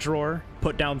last dodge roar.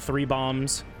 Put down 3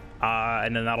 bombs.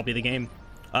 And then that'll be the game.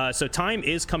 So time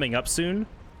is coming up soon.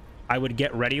 I would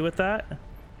get ready with that.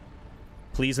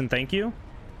 Please and thank you.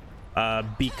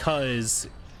 Because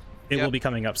it will be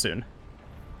coming up soon.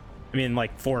 I mean,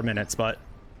 like 4 minutes, but...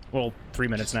 Well, 3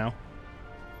 minutes now.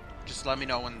 Just let me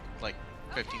know when, like,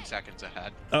 15 seconds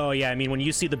ahead. Oh, yeah, I mean, when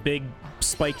you see the big,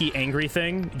 spiky, angry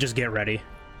thing, just get ready.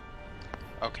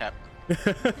 Okay.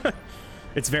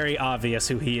 It's very obvious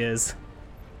who he is.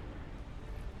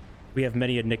 We have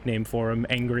many a nickname for him.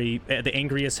 The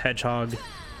angriest hedgehog.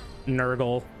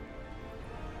 Nurgle.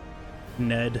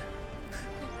 Ned.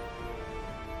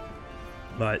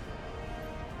 But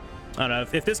I don't know.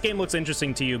 If this game looks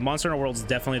interesting to you, Monster Hunter World's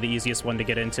definitely the easiest one to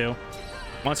get into.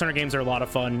 Monster Hunter games are a lot of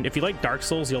fun. If you like Dark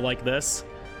Souls, you'll like this.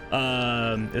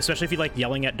 Especially if you like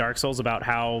yelling at Dark Souls about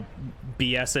how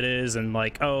BS it is and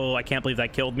like, oh, I can't believe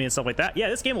that killed me and stuff like that. Yeah,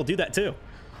 this game will do that too.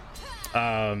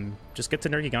 Just get to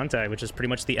Nergigante, which is pretty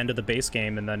much the end of the base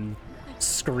game, and then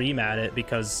scream at it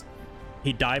because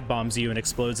he dive bombs you and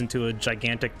explodes into a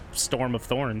gigantic storm of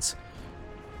thorns.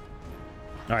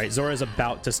 All right, Zora's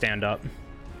about to stand up.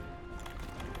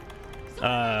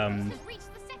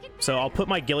 So I'll put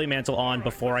my Ghillie Mantle on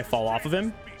before I fall off of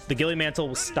him. The Ghillie Mantle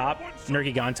will stop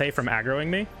Nergigante from aggroing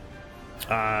me.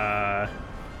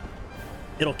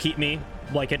 It'll keep me,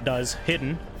 like it does,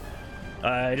 hidden.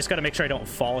 I just got to make sure I don't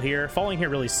fall here. Falling here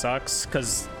really sucks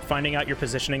because finding out your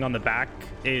positioning on the back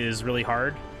is really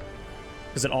hard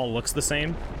because it all looks the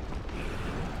same.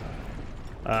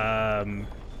 I'm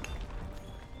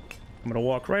going to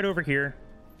walk right over here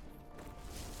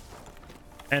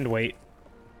and wait,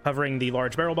 hovering the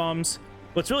large barrel bombs.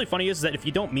 What's really funny is that if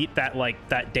you don't meet that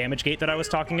that damage gate that I was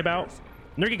talking about,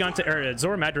 Nergigante or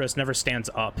Zora Madros never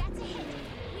stands up.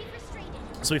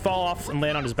 So we fall off and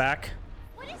land on his back,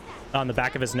 on the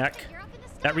back of his neck.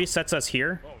 That resets us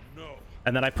here.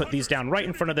 And then I put these down right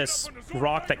in front of this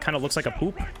rock that kind of looks like a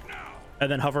poop,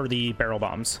 and then hover the barrel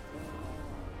bombs.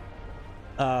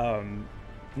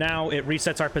 Now it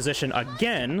resets our position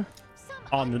again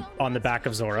on the back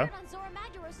of Zora.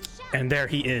 And there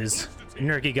he is,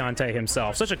 Nergigante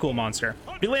himself. Such a cool monster.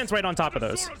 He lands right on top of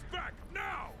those.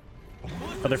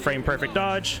 Other frame perfect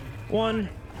dodge. 1,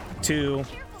 2,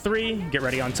 3. Get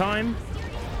ready on time.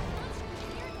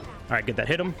 All right, get that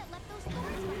hit him.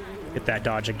 Get that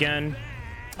dodge again.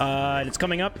 It's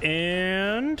coming up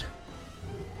and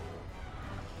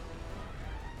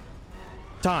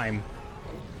time.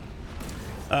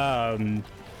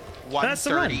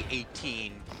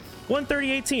 130-18.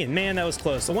 130-18. Man, that was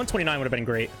close. A 129 would have been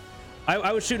great.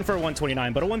 I was shooting for a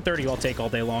 129, but a 130 I'll take all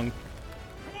day long.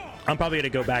 I'm probably going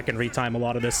to go back and retime a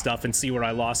lot of this stuff and see where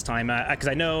I lost time at, because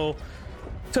I know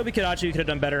Toby Kadachi could have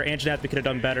done better, Anjanath could have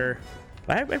done better.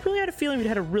 But I really had a feeling we'd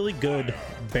had a really good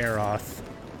Baroth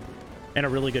and a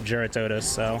really good Geratotus,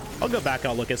 so I'll go back,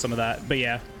 I'll look at some of that. But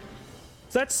yeah,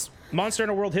 so that's Monster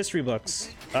Hunter World History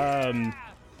Books.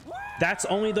 That's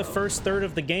only the first third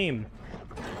of the game.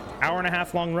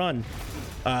 Hour-and-a-half long run.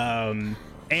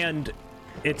 And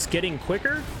it's getting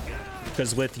quicker,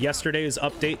 because with yesterday's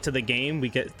update to the game, we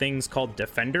get things called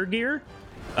Defender Gear,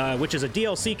 which is a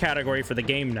DLC category for the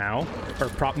game now, or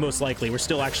most likely. We're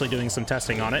still actually doing some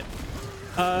testing on it.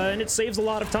 And it saves a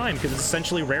lot of time because it's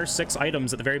essentially rare 6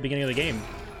 items at the very beginning of the game,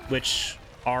 which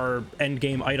are end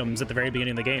game items at the very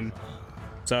beginning of the game.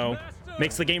 So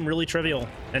makes the game really trivial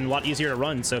and a lot easier to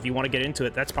run. So if you want to get into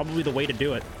it, that's probably the way to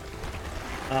do it.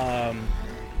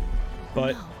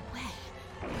 But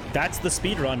that's the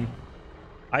speed run.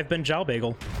 I've been Jow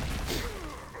Bagel.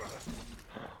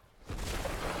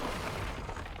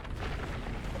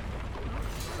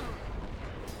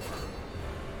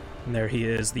 And there he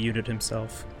is, the unit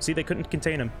himself. See, they couldn't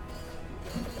contain him.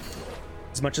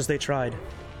 As much as they tried.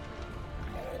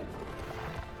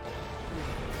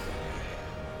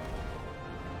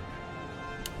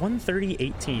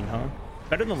 $130.18, huh?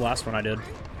 Better than the last one I did.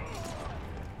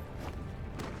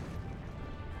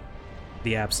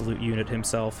 The absolute unit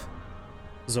himself.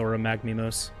 Zora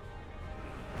Magmimos.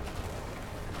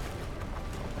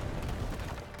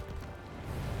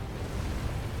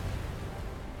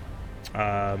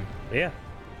 Yeah,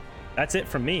 that's it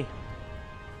from me.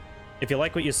 If you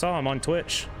like what you saw, I'm on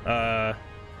Twitch,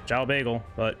 Jow Bagel,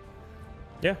 but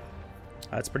yeah,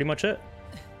 that's pretty much it.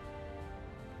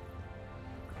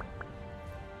 I'm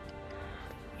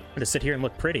gonna sit here and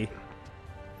look pretty,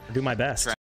 do my best.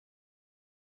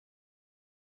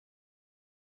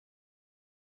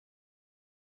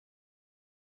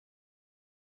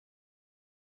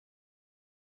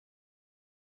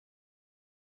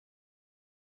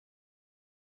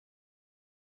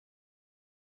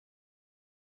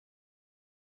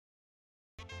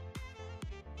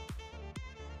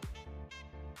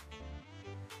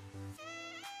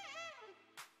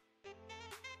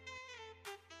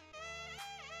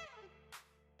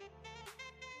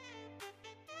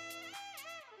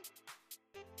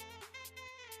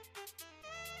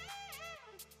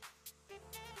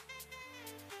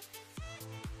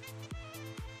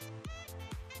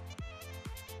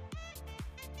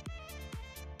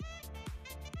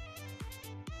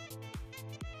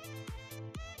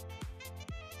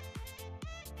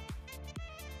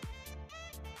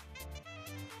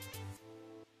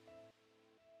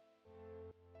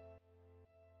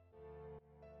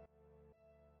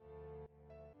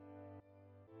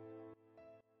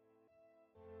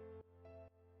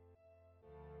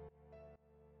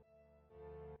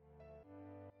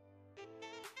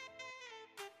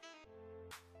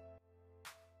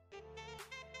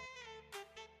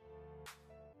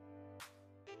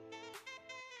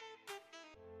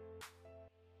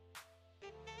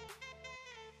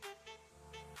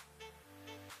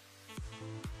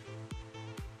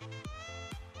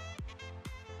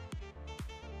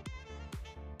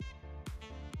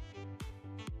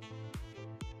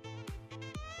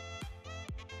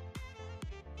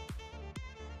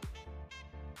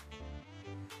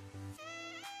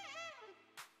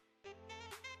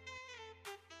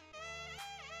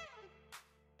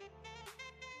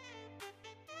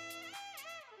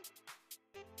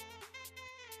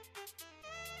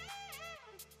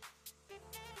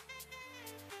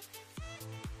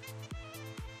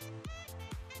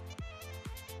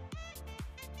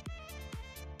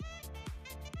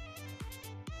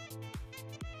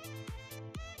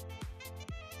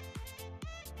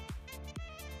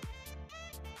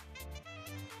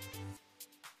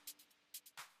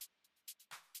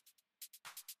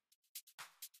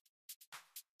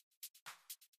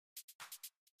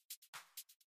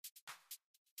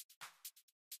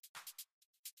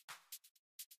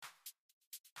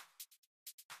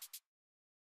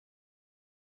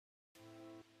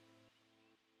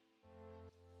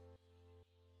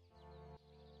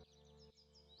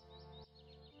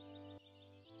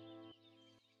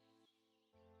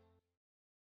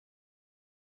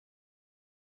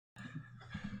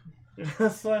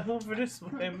 Slide over this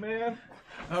way, man.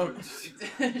 Oh, shit.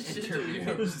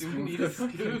 Do we need a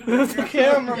scoop? Move the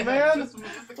camera, man.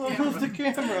 Move the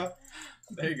camera.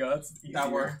 There you go.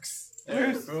 That works.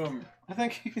 Boom. I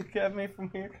think you can get me from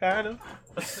here, kind of.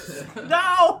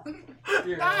 No!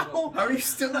 Here, No! How are you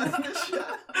still not in the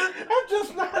shot? I'm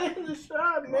just not in the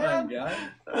shot, man. Come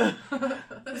on,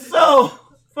 guy. So,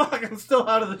 fuck, I'm still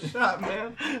out of the shot,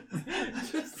 man.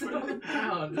 Just put on the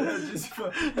ground.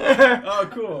 Oh,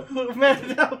 cool.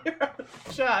 Man, now we're out of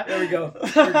the shot. There we go.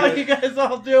 How you guys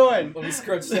all doing? Let me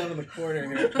scrunch down in the corner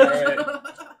here. Alright.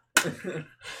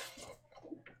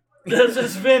 This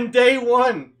has been day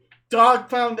 1. Dog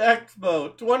Pound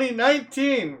Expo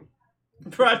 2019.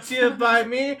 Brought to you by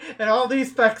me and all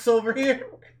these pecs over here.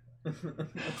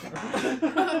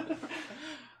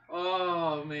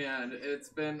 Oh man, it's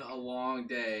been a long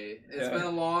day. It's been a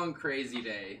long, crazy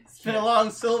day. It's been a long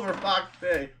silver fox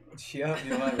day. Yeah,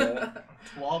 you like that.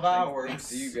 12 hours.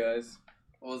 See you guys.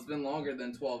 Well, it's been longer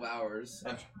than 12 hours.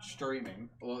 Of streaming.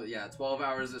 Well, yeah, 12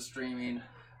 hours of streaming.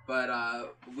 But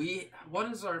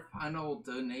what is our final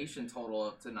donation total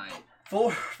of tonight?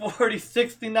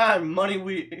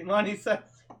 440.69 money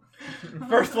cents.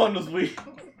 First one was weed.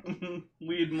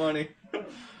 Weed money.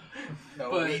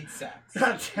 No, But- weed sex.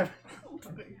 God damn it.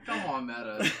 Come on,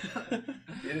 Meta.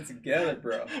 Get it together,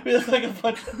 bro. We look like a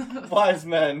bunch of wise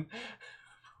men.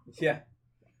 Yeah.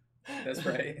 That's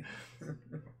right.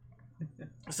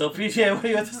 So, PJ, what do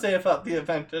you have to say about the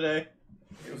event today?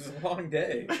 It was a long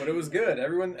day, but it was good.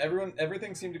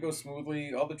 Everything seemed to go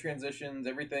smoothly. All the transitions,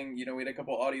 everything. You know, we had a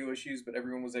couple audio issues, but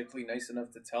everyone was actually nice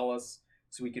enough to tell us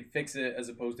so we could fix it, as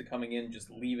opposed to coming in just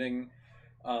leaving.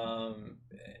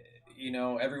 You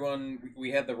know, everyone. We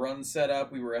had the run set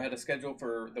up. We were ahead of schedule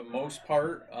for the most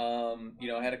part. You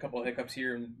know, I had a couple of hiccups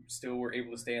here, and still were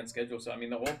able to stay on schedule. So I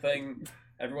mean, the whole thing,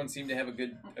 everyone seemed to have a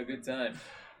good time.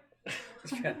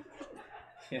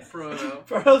 Yeah. Proto.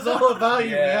 Bro's all about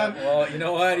you, Yeah, man. well, you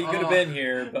know what? He could have been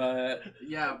here, but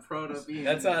Yeah, Proto being.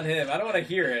 that's on him. I don't want to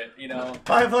hear it, you know.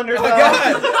 $500. Oh,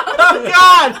 God! Oh,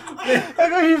 God!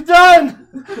 Look what you've done!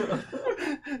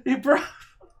 You brought...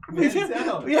 We Man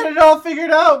down. had it all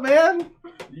figured out, man.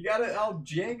 You got it all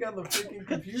jank on the freaking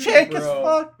computer, Jank bro. as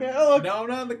fuck, man. Look. Now I'm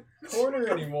not in the corner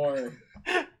anymore.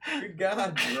 Good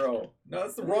God, bro. No,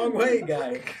 it's the wrong way,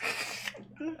 guy.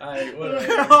 Alright, We're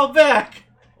whatever. all back.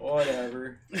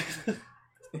 Whatever.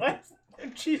 What?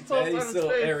 Cheese sauce Hey, on his still,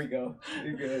 face. there we go.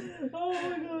 You're good. Oh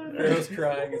my God. Girl's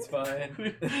crying. It's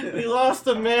fine. We lost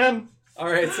him, man. All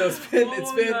right, so it's been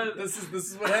God. this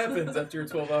is what happens after a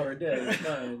 12-hour day. It's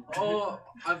fine. Oh,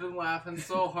 I've been laughing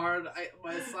so hard.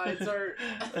 My sides hurt.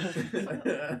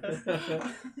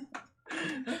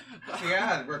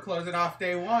 Yeah, we're closing off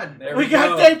day one. There We we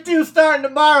got go. day 2 starting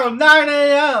tomorrow, 9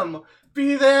 a.m.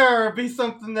 Be there or be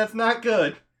something that's not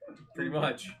good. Pretty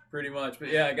much. But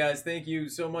yeah, guys, thank you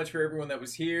so much for everyone that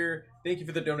was here. Thank you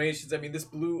for the donations. I mean, this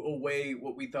blew away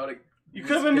what we thought it You was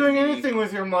could have been gonna doing be. anything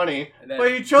with your money, And that-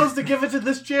 but you chose to give it to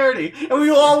this charity, and we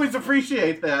will always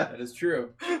appreciate that. That is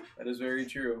true. That is very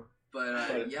true. But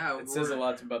But yeah, it says a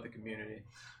lot about the community.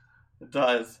 It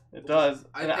does. It does.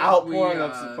 I An think outpouring we,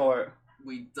 of support.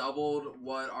 we doubled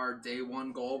what our day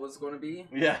 1 goal was going to be.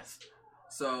 Yes.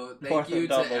 So More thank than you to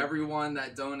doubled. everyone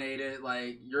that donated.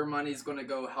 Like, your money's going to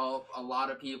go help a lot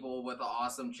of people with an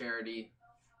awesome charity.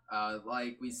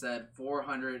 Like we said,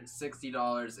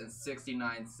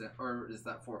 $460.69, or is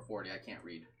that $440? I can't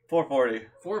read. 440.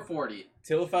 $440.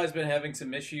 Tilify's been having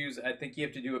some issues. I think you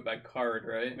have to do it by card,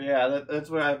 right? Yeah, that's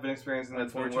what I've been experiencing.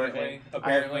 That's been working.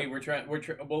 Apparently,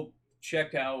 we'll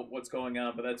check out what's going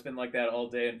on, but that's been like that all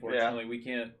day. Unfortunately, we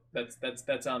can't.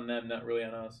 That's on them, not really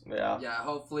on us. Yeah. Yeah,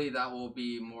 hopefully that will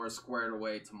be more squared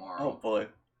away tomorrow. Hopefully.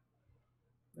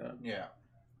 Yeah.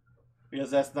 Because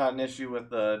that's not an issue with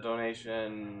the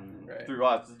donation Right. through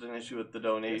us. It's an issue with the Guess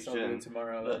I'll do donation, it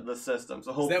tomorrow. the system.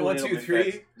 So Is hopefully that 1, it'll 2, be 3?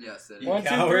 fixed. Yes, it is. You 1, 2,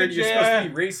 3, coward! You're supposed Jay. to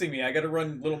be racing me. I got to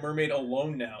run Little Mermaid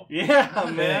alone now. Yeah,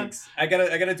 man. Thanks. I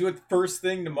gotta do it first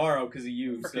thing tomorrow because of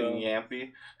you. Freaking So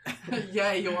Yampy.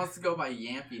 Yeah, he wants to go by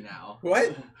Yampy now.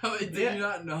 what? Did Yeah. you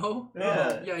not know?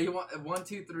 Yeah. Yeah, he 1,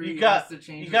 2, 3. You He got- wants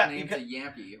to change you got- his name you to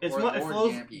Yampy It's or not- it Lord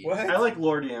flows- Yampy. What? I like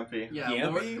Lord Yampy. Yeah,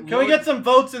 Yampy? Can we get some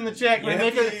votes in the chat? Can we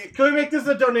make Yampy. can we make this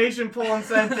a donation pool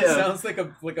incentive? Sounds like a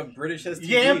British STD.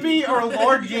 Yampy or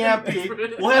Lord Yampy?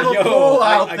 We'll have a Yo, poll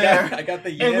out I there. I got the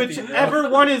And Yampy, whichever bro.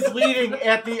 one is leading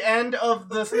at the end of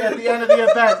the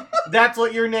event, that's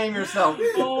what you name yourself.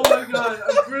 Oh my god,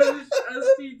 a British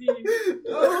STD.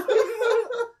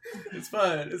 It's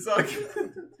fine. It's all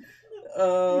good.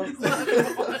 He's not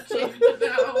gonna want to change it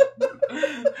now.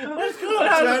 What's going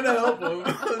I'm on? trying to help him.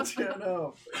 I'm trying to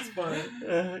help. It's fine.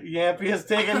 Yampy has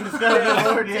taken this guy to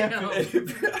Lord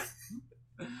Yampy.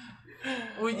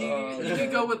 Well, you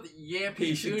could go with Yampy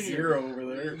Patient Jr. zero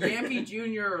over there. Yampy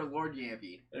Jr. or Lord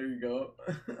Yampy. There you go.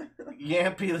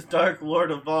 Yampy, the Dark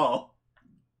Lord of all.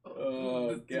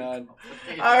 Oh God.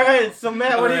 Alright, so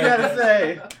Matt, what do you gotta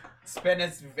say? It's been a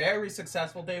very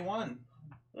successful day one.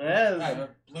 Yes, I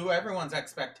blew everyone's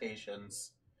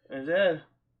expectations. it did.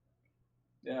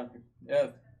 Yeah.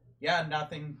 Yeah,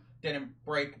 nothing didn't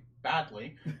break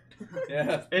badly.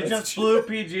 Yeah. It that's just true.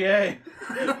 blew PGA.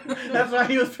 That's why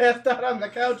he was passed out on the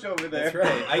couch over there. That's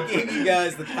right. I gave you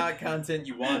guys the content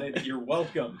you wanted. You're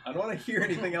welcome. I don't want to hear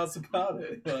anything else about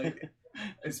it. Like,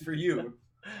 it's for you.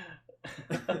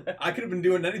 I could have been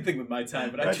doing anything with my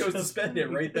time, but I chose to spend it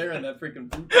right there on that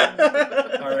freaking food.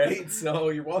 All right, so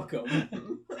you're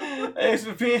welcome. Thanks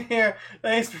for being here.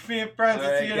 Thanks for being friends. All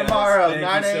See right, you guys. tomorrow, Thank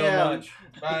 9 you so a.m. much.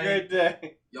 Have a great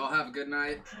day. Y'all have a good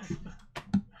night.